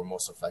communities that were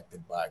most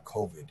affected by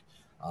COVID,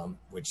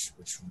 which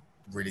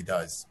really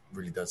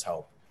does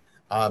help.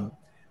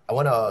 I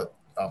want to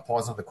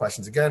pause on the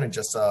questions again and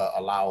just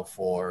allow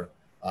for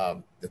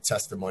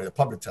the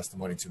public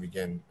testimony to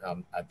begin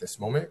at this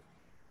moment.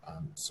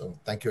 So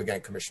thank you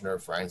again, Commissioner,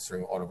 for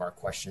answering all of our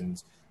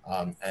questions.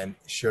 And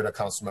should a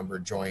council member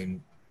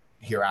join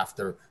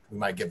hereafter, we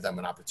might give them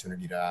an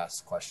opportunity to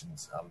ask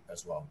questions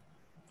as well.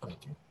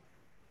 Thank you.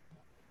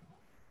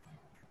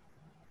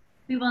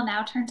 We will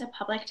now turn to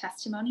public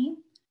testimony.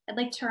 I'd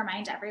like to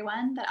remind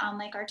everyone that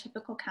unlike our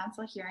typical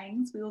council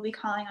hearings, we will be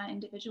calling on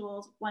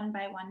individuals one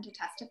by one to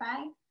testify.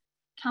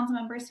 Council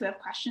members who have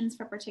questions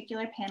for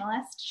particular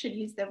panelists should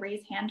use the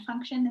raise hand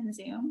function in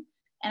Zoom,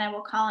 and I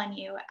will call on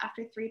you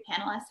after 3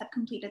 panelists have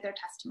completed their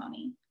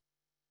testimony.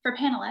 For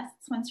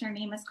panelists, once your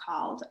name is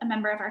called, a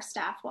member of our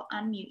staff will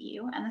unmute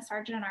you and the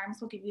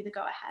Sergeant-at-Arms will give you the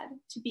go-ahead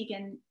to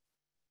begin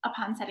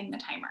upon setting the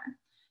timer.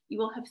 You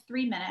will have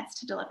 3 minutes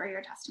to deliver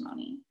your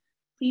testimony.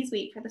 Please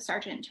wait for the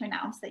Sergeant to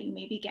announce that you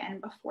may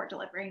begin before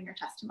delivering your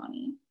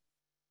testimony.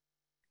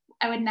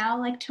 I would now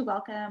like to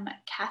welcome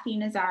Kathy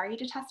Nazari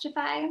to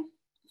testify,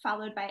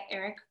 followed by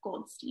Eric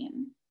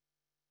Goldstein.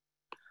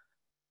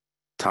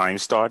 Time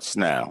starts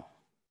now.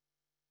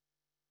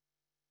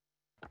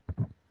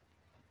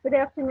 Good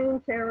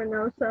afternoon, Chair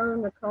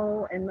Reynoso,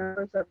 Nicole, and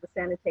members of the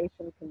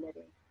Sanitation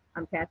Committee.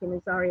 I'm Kathy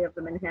Nazari of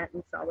the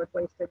Manhattan Solid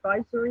Waste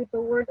Advisory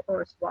Board,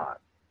 or SWAB.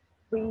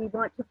 We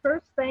want to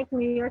first thank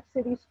New York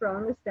City's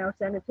strongest, our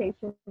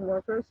sanitation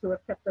workers who have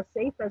kept us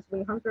safe as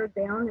we hunkered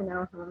down in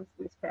our homes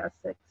these past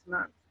 6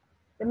 months.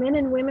 The men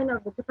and women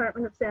of the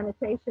Department of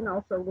Sanitation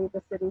also lead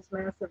the city's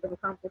massive and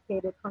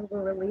complicated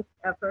hunger relief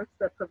efforts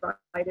that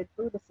provided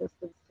food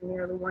assistance to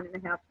nearly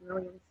 1.5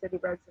 million city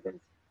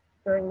residents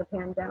during the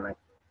pandemic.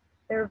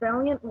 Their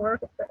valiant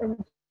work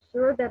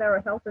ensured that our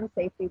health and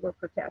safety were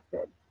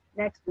protected.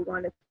 Next, we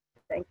want to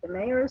thank the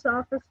Mayor's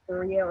Office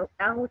for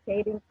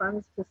allocating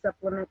funds to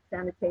supplement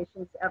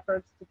sanitation's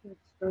efforts to keep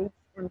streets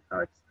and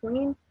parks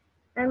clean.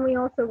 And we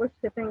also wish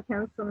to thank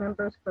council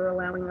members for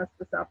allowing us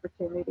this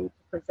opportunity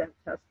to present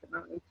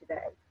testimony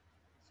today.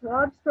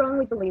 SWAB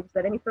strongly believes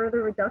that any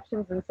further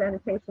reductions in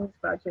sanitation's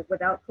budget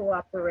without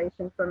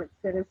cooperation from its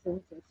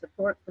citizens and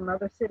support from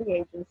other city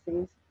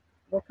agencies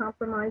will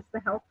compromise the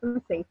health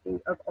and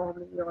safety of all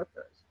New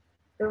Yorkers.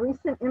 The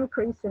recent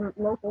increase in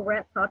local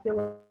rat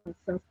populations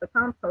since the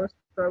compost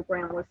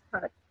program was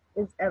cut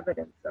is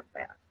evidence of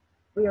that.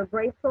 We are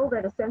grateful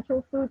that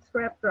essential food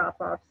scrap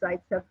drop-off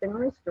sites have been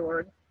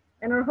restored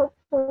and are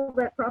hopeful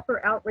that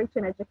proper outreach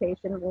and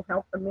education will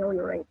help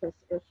ameliorate this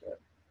issue.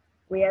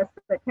 We ask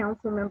that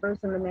council members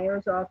in the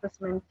Mayor's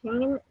Office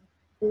maintain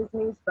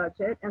Disney's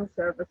budget and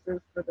services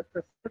for the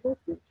foreseeable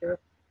future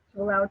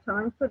to allow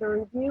time for the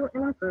review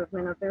and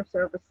improvement of their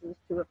services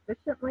to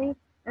efficiently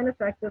and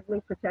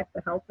effectively protect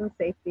the health and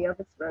safety of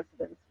its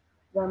residents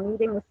while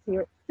meeting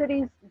the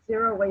city's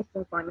zero waste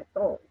and climate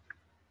goals.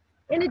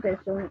 In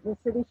addition, the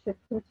city should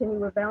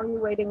continue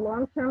evaluating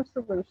long-term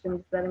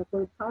solutions that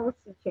include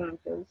policy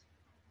changes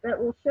that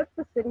will shift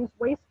the city's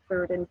waste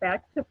burden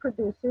back to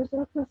producers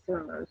and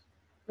consumers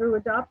through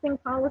adopting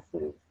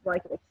policies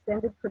like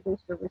extended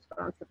producer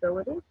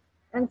responsibility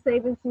and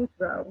save as you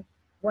throw,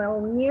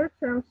 while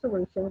near-term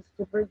solutions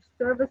to bridge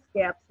service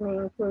gaps may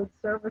include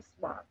service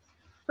swaps.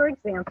 For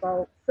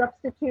example,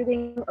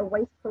 substituting a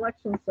waste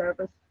collection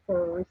service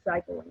for a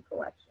recycling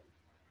collection.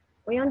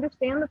 We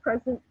understand the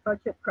present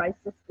budget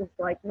crisis is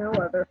like no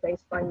other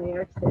faced by New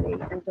York City,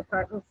 and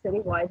departments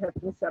citywide have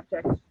been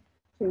subject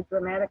to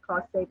dramatic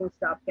cost-saving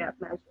stopgap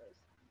measures.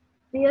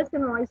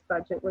 DSNY's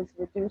budget was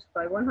reduced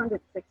by $106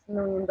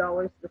 million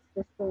this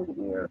fiscal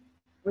year,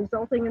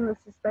 resulting in the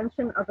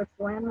suspension of its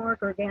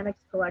landmark organics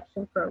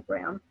collection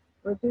program,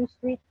 reduced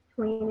street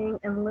cleaning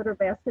and litter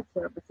basket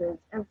services,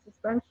 and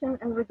suspension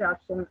and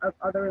reduction of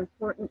other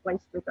important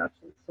waste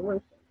reduction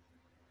solutions.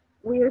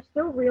 We are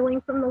still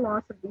reeling from the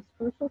loss of these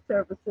crucial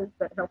services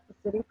that help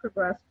the city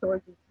progress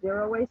towards its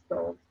zero waste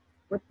goals,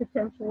 with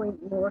potentially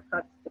more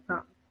cuts to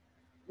come.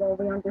 While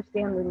we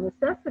understand the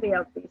necessity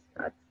of these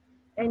cuts,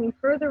 any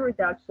further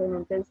reduction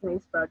in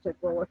Disney's budget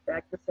will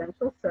affect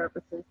essential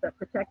services that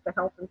protect the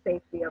health and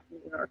safety of New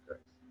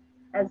Yorkers.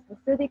 As the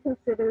city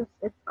considers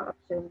its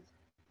options,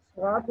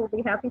 SWAB will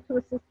be happy to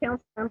assist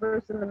council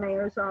members in the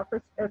mayor's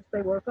office as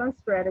they work on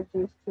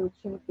strategies to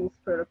achieve these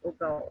critical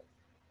goals.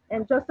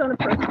 And just on a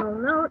personal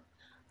note,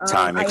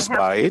 Time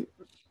expired.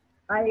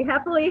 I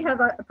happily have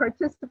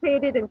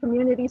participated in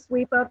community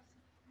sweep-ups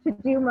to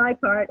do my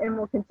part and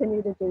will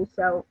continue to do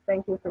so.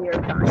 Thank you for your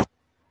time.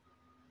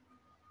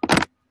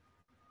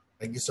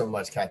 Thank you so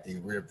much, Kathy.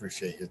 We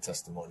appreciate your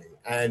testimony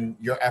and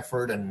your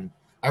effort and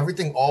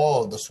everything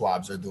all the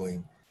SWABs are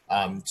doing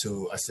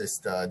to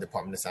assist the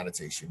Department of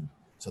Sanitation.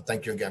 So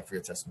thank you again for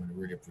your testimony.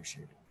 Really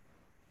appreciate it.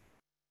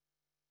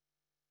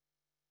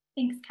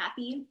 Thanks,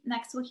 Kathy.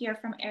 Next, we'll hear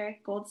from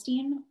Eric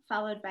Goldstein,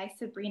 followed by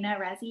Sabrina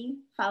Rezi,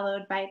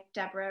 followed by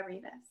Deborah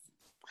Rivas.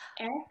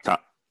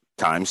 Eric?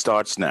 Time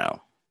starts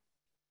now.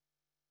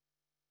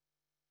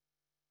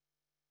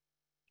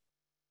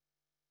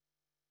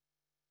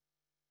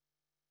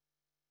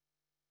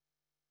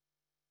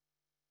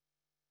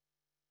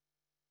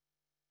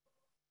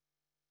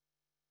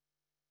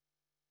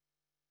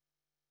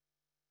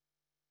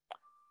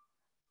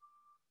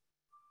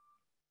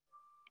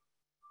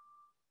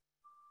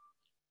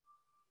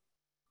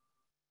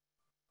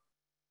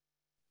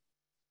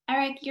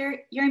 Eric,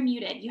 you're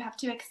muted. You have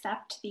to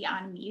accept the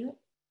unmute.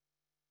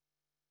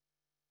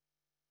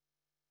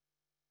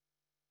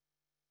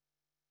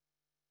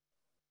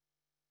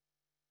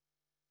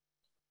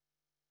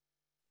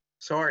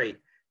 Sorry,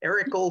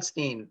 Eric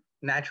Goldstein,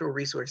 Natural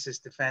Resources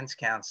Defense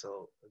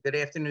Council. Good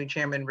afternoon,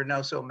 Chairman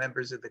Reynoso,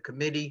 members of the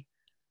committee,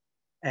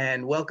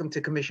 and welcome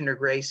to Commissioner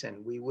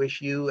Grayson. We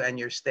wish you and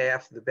your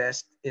staff the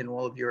best in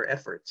all of your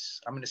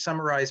efforts. I'm going to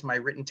summarize my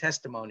written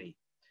testimony.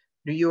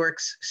 New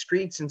York's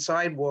streets and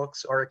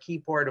sidewalks are a key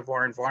part of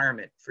our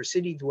environment. For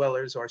city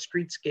dwellers, our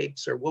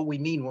streetscapes are what we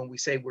mean when we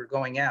say we're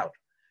going out.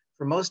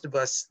 For most of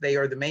us, they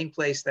are the main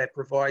place that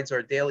provides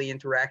our daily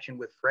interaction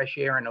with fresh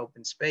air and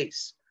open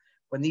space.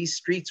 When these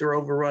streets are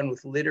overrun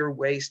with litter,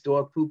 waste,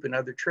 dog poop, and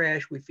other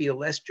trash, we feel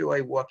less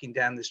joy walking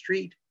down the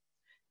street,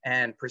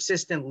 and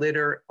persistent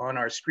litter on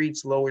our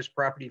streets lowers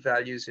property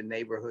values and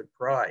neighborhood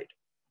pride.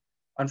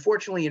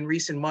 Unfortunately, in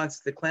recent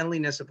months, the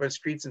cleanliness of our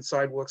streets and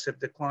sidewalks have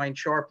declined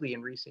sharply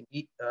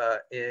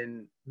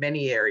in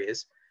many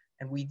areas,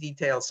 and we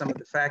detail some of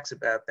the facts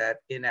about that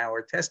in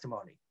our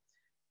testimony.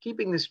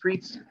 Keeping the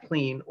streets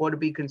clean ought to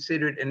be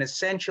considered an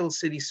essential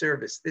city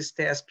service. This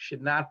task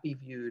should not be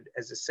viewed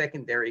as a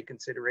secondary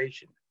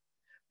consideration.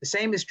 The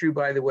same is true,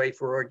 by the way,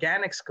 for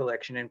organics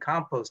collection and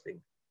composting.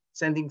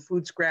 Sending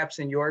food scraps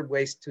and yard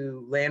waste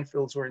to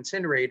landfills or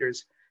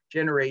incinerators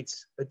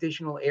generates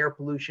additional air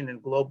pollution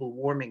and global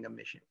warming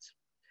emissions.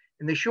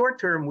 In the short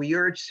term, we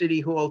urge City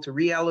Hall to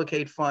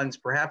reallocate funds,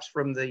 perhaps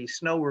from the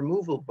snow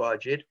removal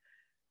budget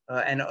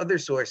and other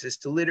sources,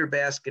 to litter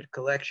basket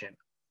collection.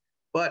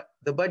 But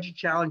the budget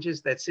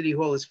challenges that City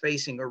Hall is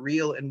facing are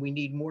real, and we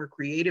need more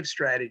creative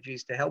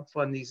strategies to help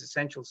fund these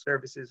essential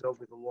services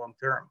over the long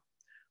term.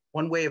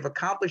 One way of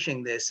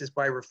accomplishing this is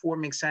by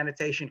reforming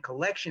sanitation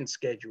collection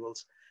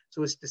schedules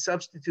so as to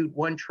substitute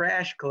one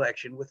trash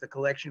collection with a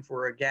collection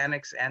for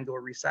organics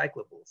and/or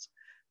recyclables.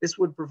 This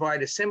would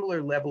provide a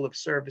similar level of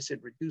service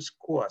at reduced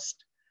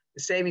cost.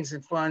 The savings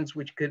in funds,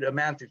 which could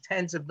amount to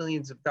tens of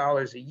millions of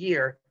dollars a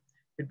year,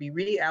 could be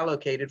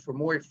reallocated for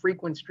more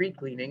frequent street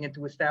cleaning and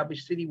to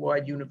establish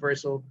citywide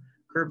universal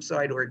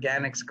curbside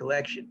organics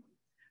collection.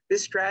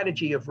 This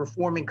strategy of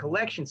reforming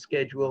collection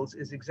schedules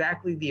is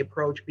exactly the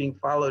approach being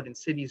followed in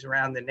cities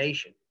around the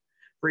nation.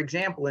 For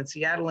example, in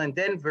Seattle and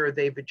Denver,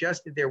 they've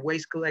adjusted their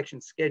waste collection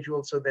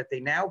schedule so that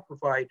they now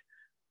provide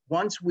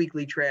once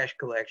weekly trash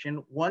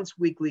collection, once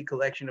weekly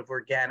collection of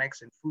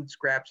organics and food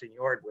scraps and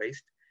yard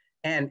waste,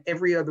 and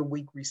every other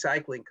week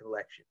recycling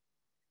collection.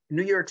 In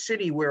New York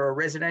City, where our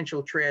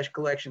residential trash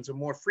collections are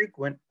more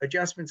frequent,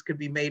 adjustments could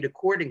be made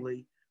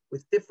accordingly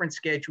with different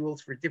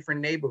schedules for different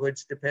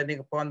neighborhoods depending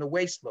upon the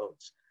waste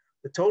loads.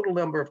 The total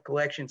number of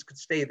collections could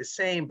stay the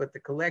same, but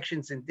the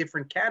collections in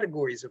different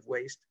categories of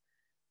waste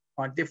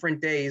on different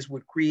days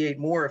would create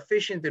more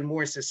efficient and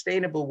more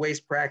sustainable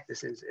waste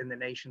practices in the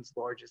nation's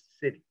largest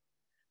city.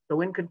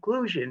 So in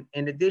conclusion,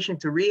 in addition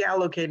to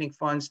reallocating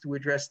funds to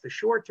address the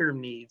short-term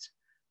needs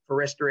for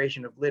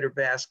restoration of litter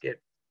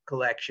basket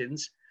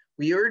collections,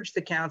 we urge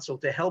the council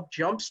to help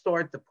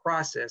jumpstart the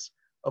process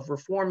of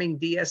reforming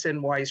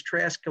DSNY's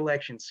trash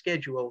collection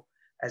schedule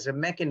as a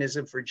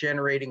mechanism for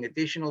generating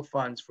additional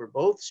funds for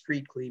both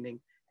street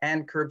cleaning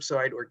and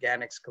curbside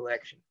organics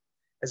collection.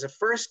 As a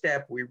first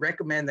step, we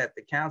recommend that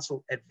the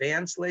council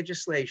advance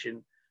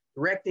legislation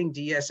directing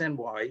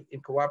DSNY in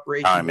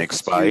cooperation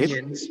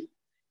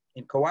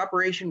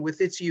with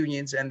its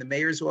unions and the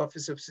Mayor's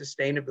Office of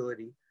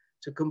Sustainability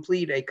to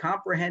complete a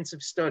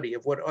comprehensive study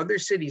of what other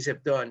cities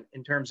have done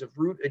in terms of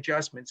route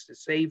adjustments to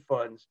save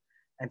funds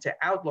and to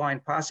outline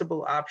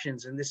possible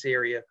options in this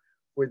area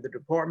for the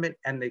department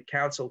and the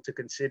council to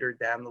consider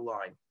down the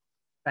line.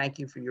 Thank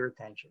you for your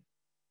attention.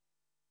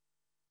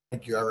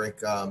 Thank you, Eric.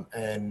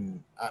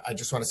 And I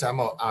just want to say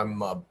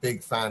I'm a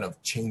big fan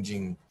of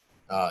changing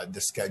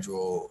the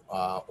schedule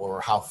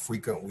or how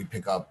frequent we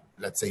pick up,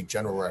 let's say,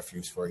 general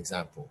refuse, for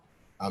example.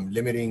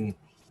 Limiting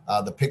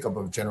the pickup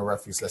of general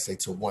refuse, let's say,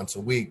 to once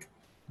a week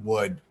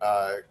would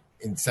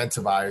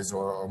incentivize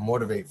or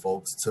motivate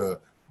folks to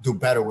do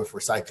better with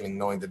recycling,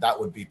 knowing that that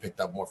would be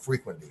picked up more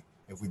frequently.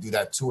 If we do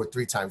that 2 or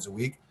 3 times a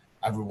week,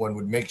 everyone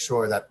would make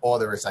sure that all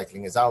the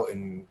recycling is out,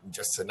 and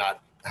just to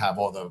not have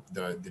all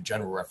the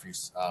general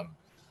refuse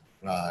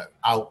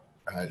out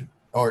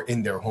or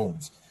in their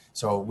homes.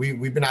 So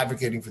we've been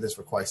advocating for this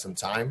for quite some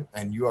time.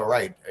 And you are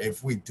right.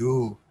 If we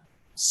do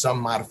some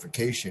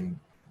modification,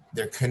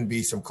 there can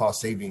be some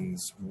cost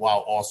savings while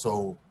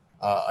also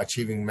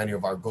achieving many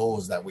of our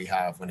goals that we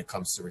have when it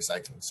comes to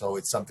recycling. So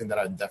it's something that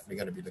I'm definitely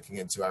going to be looking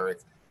into, Eric,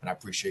 and I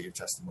appreciate your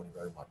testimony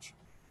very much.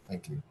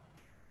 Thank you.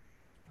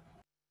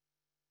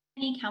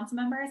 Any council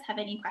members have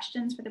any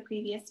questions for the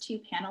previous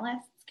 2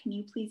 panelists? Can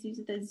you please use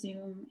the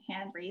Zoom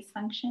hand raise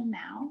function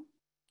now?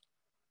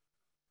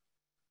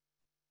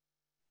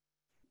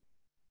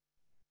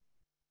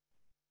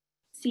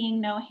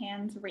 Seeing no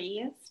hands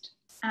raised,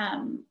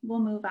 we'll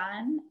move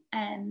on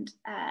and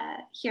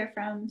hear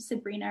from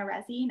Sabrina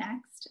Rezi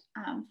next,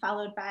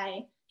 followed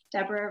by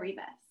Deborah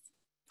Rivas.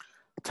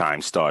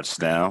 Time starts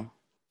now.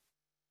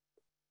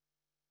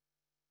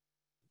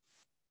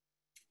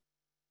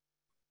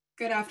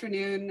 Good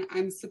afternoon.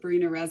 I'm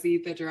Sabrina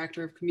Rezi, the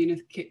Director of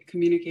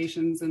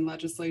Communications and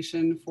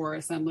Legislation for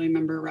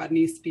Assemblymember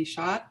Radnise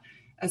Bichat.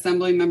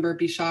 Assemblymember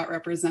Bichat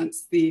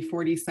represents the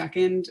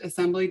 42nd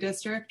Assembly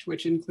District,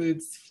 which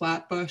includes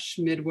Flatbush,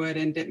 Midwood,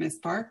 and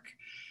Ditmas Park.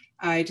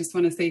 I just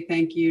want to say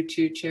thank you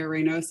to Chair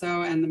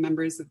Reynoso and the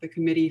members of the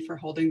committee for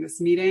holding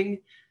this meeting.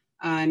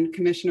 And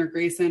Commissioner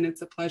Grayson,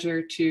 it's a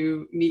pleasure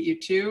to meet you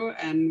too,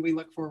 and we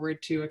look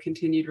forward to a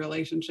continued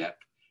relationship.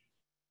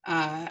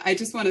 I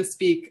just want to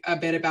speak a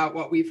bit about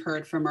what we've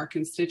heard from our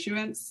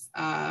constituents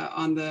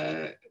on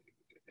the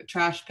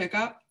trash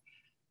pickup.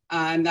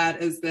 And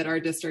that is that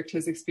our district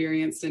has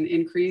experienced an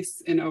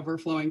increase in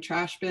overflowing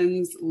trash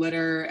bins,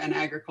 litter, and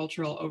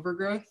agricultural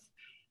overgrowth.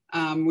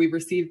 We've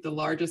received the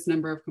largest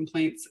number of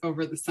complaints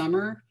over the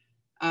summer,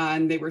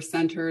 and they were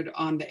centered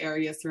on the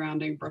area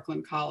surrounding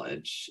Brooklyn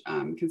College.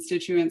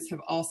 Constituents have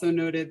also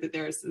noted that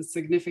there's a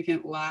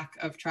significant lack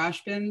of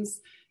trash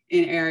bins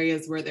in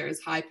areas where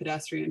there's high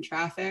pedestrian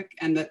traffic,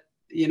 and that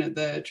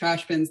the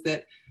trash bins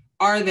that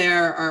are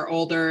there are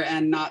older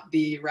and not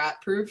the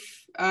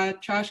rat-proof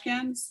trash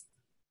cans.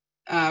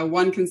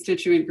 One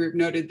constituent group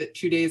noted that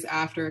 2 days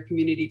after a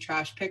community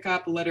trash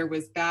pickup, litter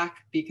was back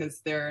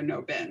because there are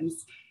no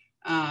bins.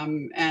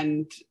 I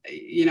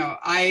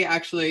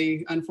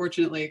actually,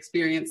 unfortunately,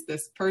 experienced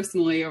this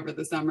personally over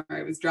the summer.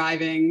 I was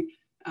driving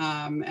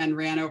and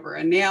ran over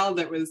a nail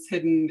that was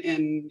hidden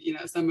in,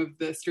 some of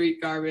the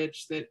street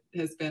garbage that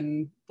has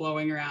been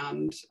blowing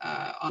around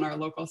on our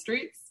local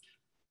streets.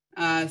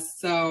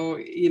 So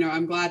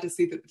I'm glad to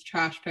see that the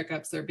trash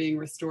pickups are being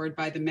restored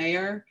by the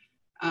mayor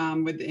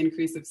with the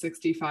increase of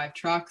 65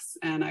 trucks.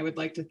 And I would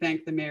like to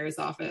thank the mayor's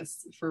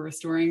office for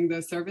restoring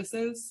those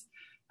services.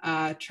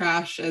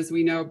 Trash, as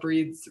we know,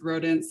 breeds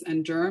rodents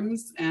and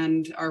germs,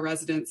 and our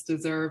residents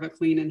deserve a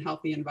clean and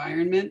healthy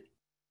environment.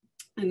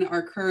 And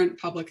our current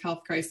public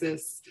health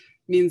crisis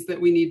means that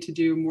we need to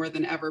do more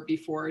than ever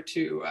before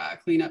to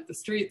clean up the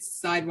streets,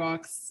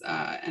 sidewalks,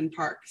 and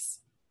parks.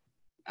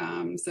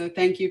 So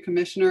thank you,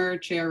 Commissioner,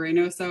 Chair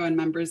Reynoso, and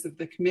members of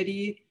the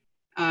committee.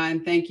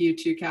 And thank you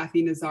to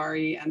Kathy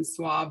Nazari and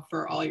SWAB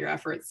for all your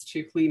efforts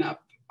to clean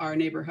up our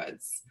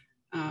neighborhoods.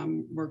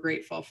 We're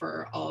grateful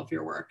for all of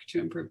your work to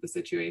improve the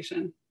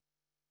situation.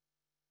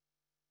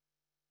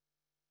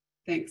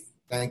 Thanks.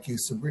 Thank you,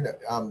 Sabrina.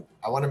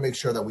 I want to make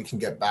sure that we can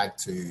get back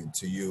to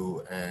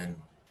you and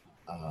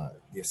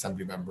the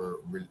Assembly member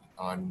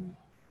on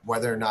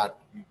whether or not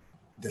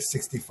the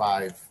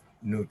 65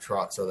 new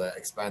trucks or the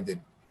expanded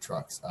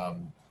trucks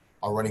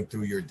are running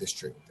through your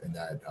district, and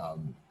that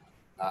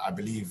I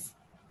believe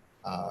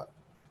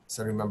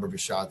Assembly Member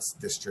Bichat's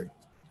district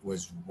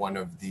was one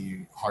of the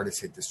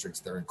hardest hit districts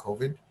during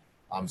COVID.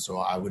 So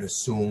I would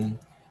assume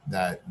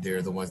that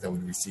they're the ones that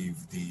would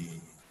receive the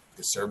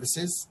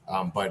services.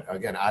 But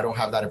again, I don't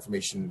have that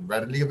information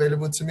readily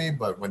available to me,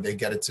 but when they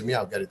get it to me,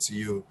 I'll get it to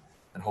you.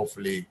 And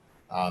hopefully,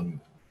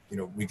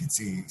 we can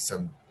see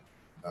some,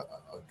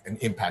 an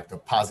impact, a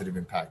positive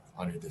impact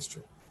on your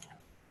district.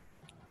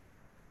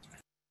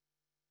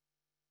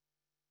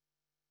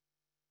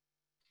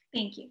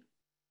 Thank you.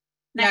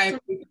 Next,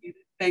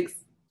 thanks.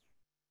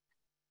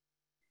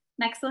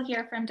 Next, we'll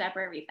hear from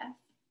Deborah Rivas.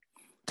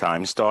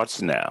 Time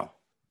starts now.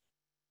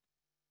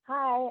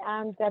 Hi,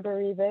 I'm Deborah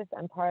Rivas.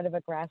 I'm part of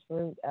a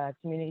grassroots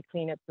community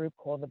cleanup group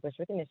called the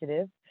Bushwick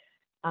Initiative.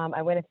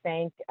 I want to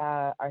thank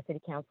our City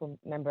Council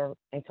member,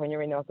 Antonio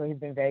Reynoso, who's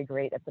been very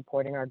great at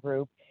supporting our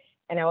group.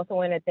 And I also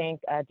want to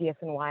thank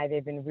DSNY.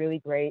 They've been really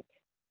great.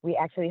 We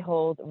actually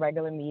hold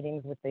regular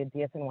meetings with the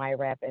DSNY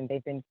rep, and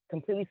they've been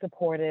completely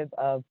supportive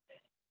of,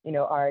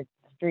 our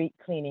street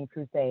cleaning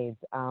crusades.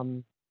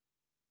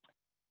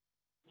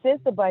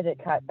 Since the budget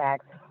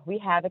cutbacks, we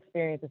have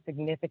experienced a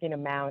significant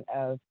amount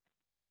of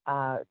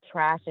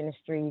trash in the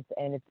streets,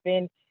 and it's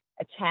been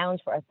a challenge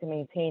for us to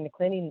maintain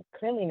the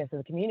cleanliness of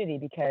the community,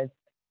 because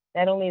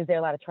not only is there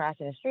a lot of trash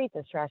in the streets,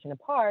 there's trash in the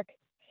park.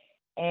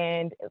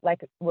 And like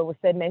what was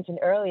mentioned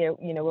earlier,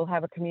 we'll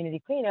have a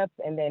community cleanup,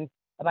 and then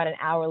about an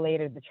hour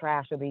later, the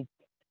trash will be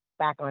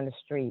back on the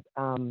street.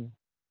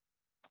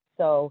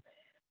 So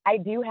I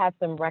do have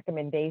some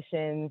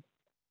recommendations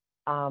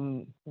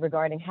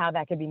regarding how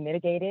that could be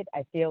mitigated.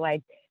 I feel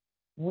like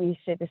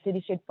the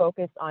city should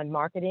focus on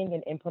marketing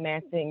and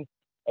implementing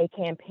a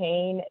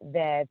campaign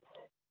that's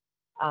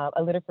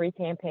a litter-free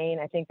campaign.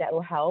 I think that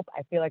will help.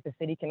 I feel like the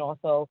city can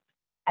also,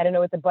 I don't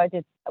know what the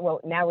budget, well,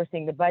 now we're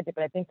seeing the budget,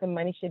 but I think some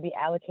money should be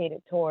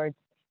allocated towards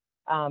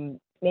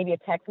maybe a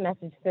text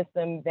message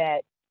system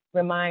that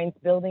reminds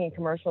building and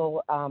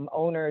commercial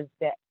owners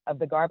of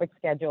the garbage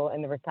schedule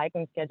and the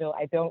recycling schedule.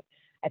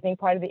 I think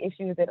part of the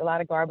issue is that a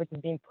lot of garbage is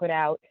being put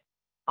out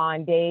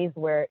on days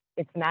where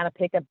it's not a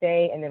pickup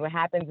day. And then what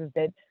happens is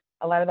that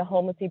a lot of the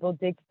homeless people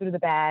dig through the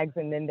bags,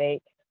 and then the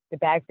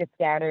bags get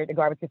scattered, the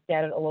garbage gets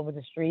scattered all over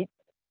the street.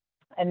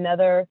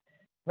 Another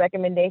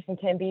recommendation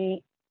can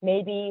be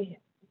maybe,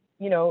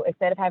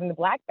 instead of having the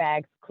black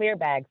bags, clear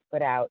bags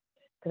put out,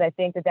 because I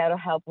think that that'll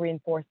help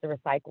reinforce the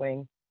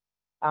recycling.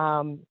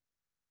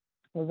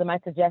 Those are my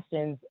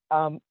suggestions.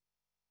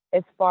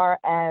 As far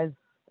as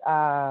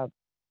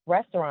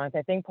restaurants,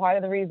 I think part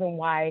of the reason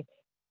why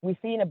we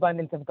see an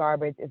abundance of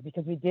garbage is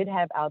because we did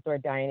have outdoor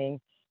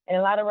dining, and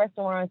a lot of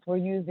restaurants were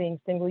using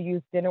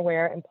single-use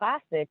dinnerware and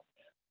plastics,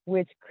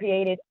 which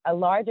created a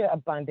larger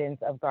abundance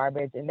of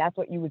garbage. And that's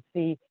what you would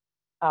see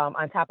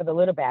on top of the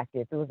litter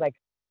baskets. It was like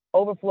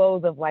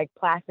overflows of like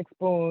plastic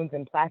spoons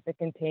and plastic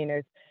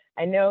containers.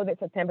 I know that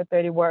September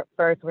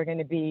 31st, we're going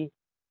to be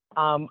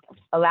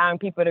allowing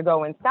people to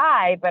go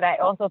inside, but I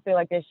also feel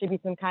like there should be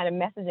some kind of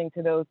messaging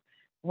to those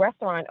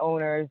restaurant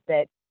owners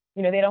that,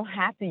 they don't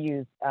have to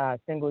use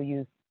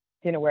single-use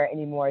dinnerware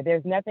anymore.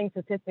 There's nothing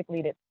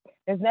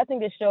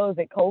that shows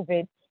that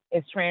COVID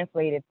is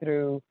translated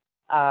through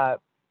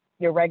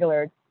your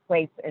regular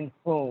plates and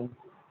spoons.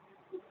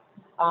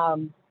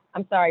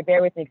 I'm sorry,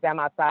 bear with me because I'm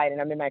outside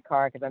and I'm in my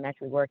car because I'm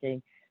actually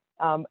working.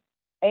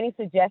 Any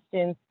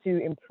suggestions to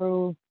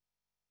improve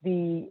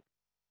the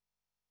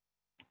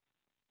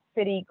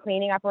city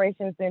cleaning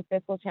operations and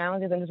fiscal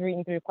challenges? I'm just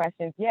reading through the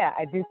questions. Yeah,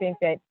 I do think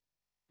that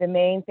the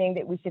main thing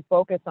that we should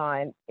focus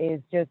on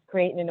is just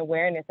creating an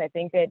awareness. I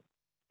think that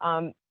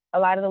a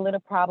lot of the litter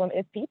problem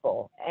is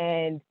people.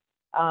 And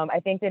I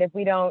think that if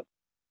we don't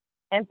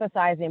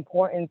emphasize the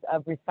importance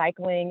of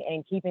recycling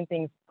and keeping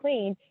things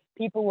clean,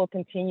 people will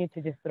continue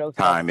to just throw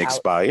stuff Time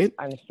expired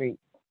on the street.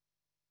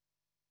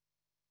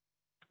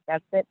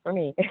 That's it for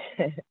me.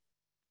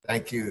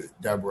 Thank you,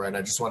 Deborah. And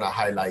I just want to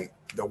highlight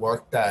the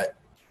work that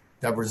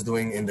Deborah's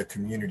doing in the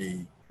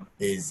community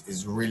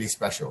is really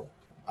special.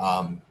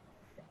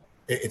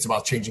 It's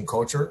about changing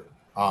culture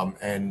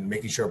and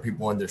making sure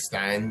people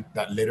understand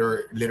that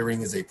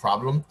littering is a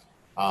problem.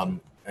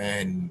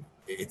 And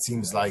it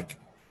seems like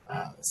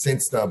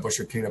since the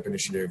Bushwick Cleanup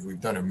Initiative, we've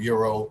done a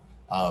mural.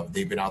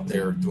 They've been out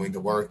there doing the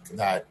work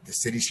that the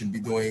city should be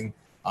doing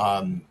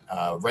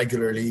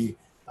regularly.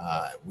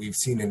 We've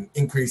seen an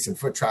increase in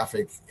foot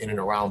traffic in and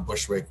around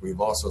Bushwick.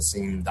 We've also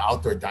seen the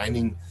outdoor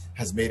dining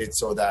has made it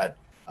so that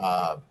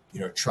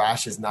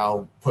trash is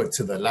now put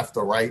to the left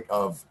or right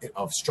of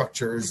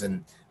structures,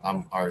 and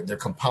they're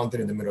compounded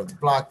in the middle of the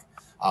block.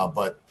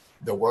 But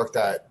the work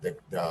that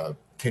the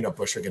Clean Up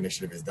Bushwick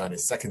Initiative has done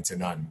is second to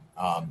none.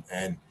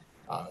 And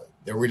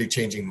they're really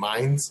changing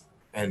minds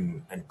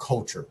and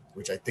culture,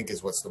 which I think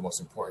is what's the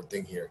most important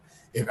thing here.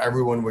 If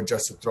everyone were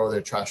just to throw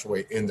their trash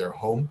away in their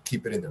home,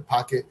 keep it in their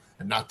pocket,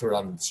 and not throw it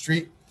out on the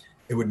street,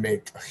 it would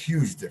make a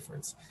huge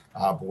difference.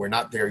 But we're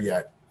not there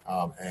yet.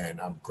 And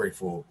I'm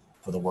grateful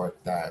for the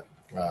work that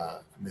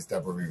Ms.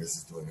 Deborah Rivas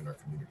is doing in our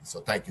community.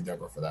 So thank you,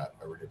 Deborah, for that.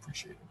 I really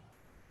appreciate it.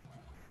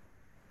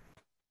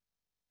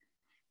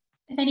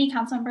 If any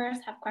council members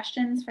have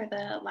questions for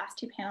the last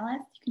two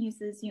panelists, you can use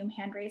the Zoom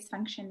hand raise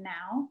function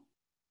now.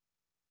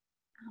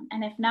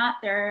 And if not,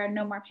 there are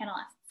no more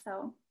panelists.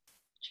 So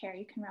Chair,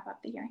 you can wrap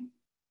up the hearing.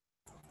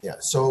 Yeah,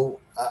 so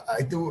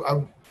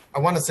I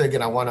want to say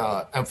again, I want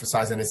to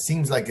emphasize, and it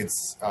seems like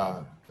it's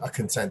a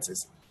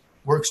consensus.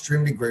 We're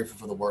extremely grateful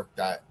for the work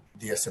that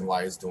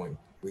DSNY is doing.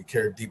 We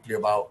care deeply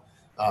about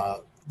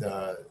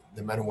the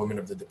men and women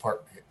of the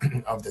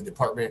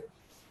department.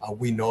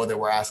 We know that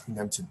we're asking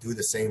them to do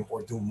the same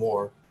or do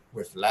more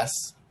with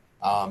less.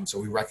 So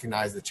we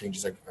recognize the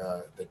changes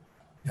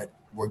that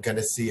we're going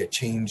to see a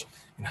change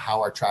in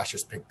how our trash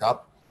is picked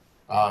up.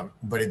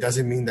 But it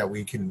doesn't mean that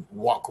we can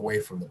walk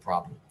away from the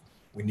problem.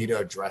 We need to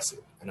address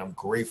it. And I'm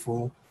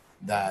grateful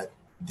that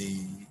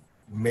the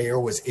mayor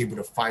was able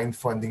to find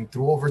funding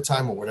through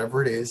overtime or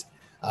whatever it is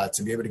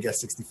to be able to get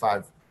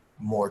 65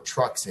 more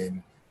trucks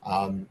in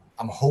I'm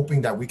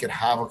hoping that we could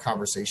have a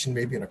conversation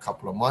maybe in a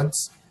couple of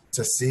months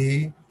to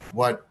see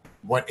what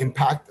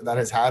impact that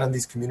has had on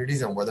these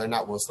communities and whether or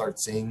not we'll start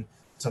seeing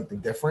something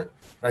different.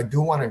 But I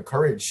do want to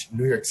encourage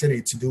New York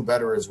City to do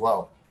better as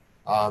well.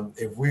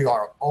 If we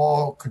are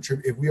all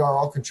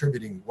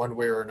contributing one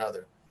way or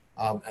another,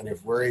 and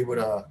if we're able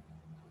to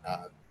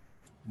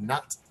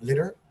not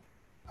litter,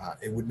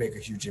 it would make a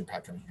huge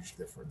impact and a huge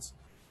difference.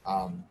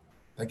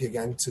 Thank you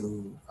again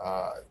to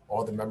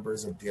all the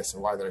members of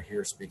DSNY that are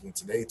here speaking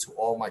today, to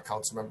all my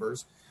council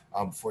members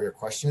for your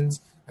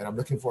questions. And I'm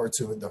looking forward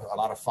to a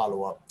lot of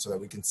follow-up so that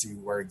we can see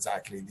where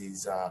exactly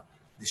these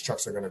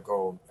trucks are going to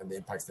go and the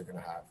impacts they're going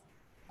to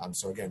have.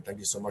 So again, thank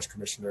you so much,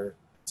 Commissioner,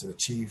 to the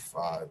Chief,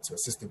 to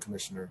Assistant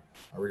Commissioner.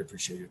 I really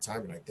appreciate your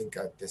time. And I think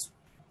at this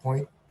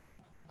point,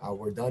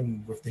 we're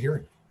done with the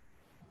hearing.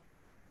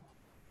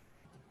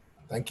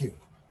 Thank you.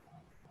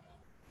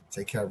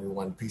 Take care,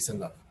 everyone. Peace and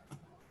love.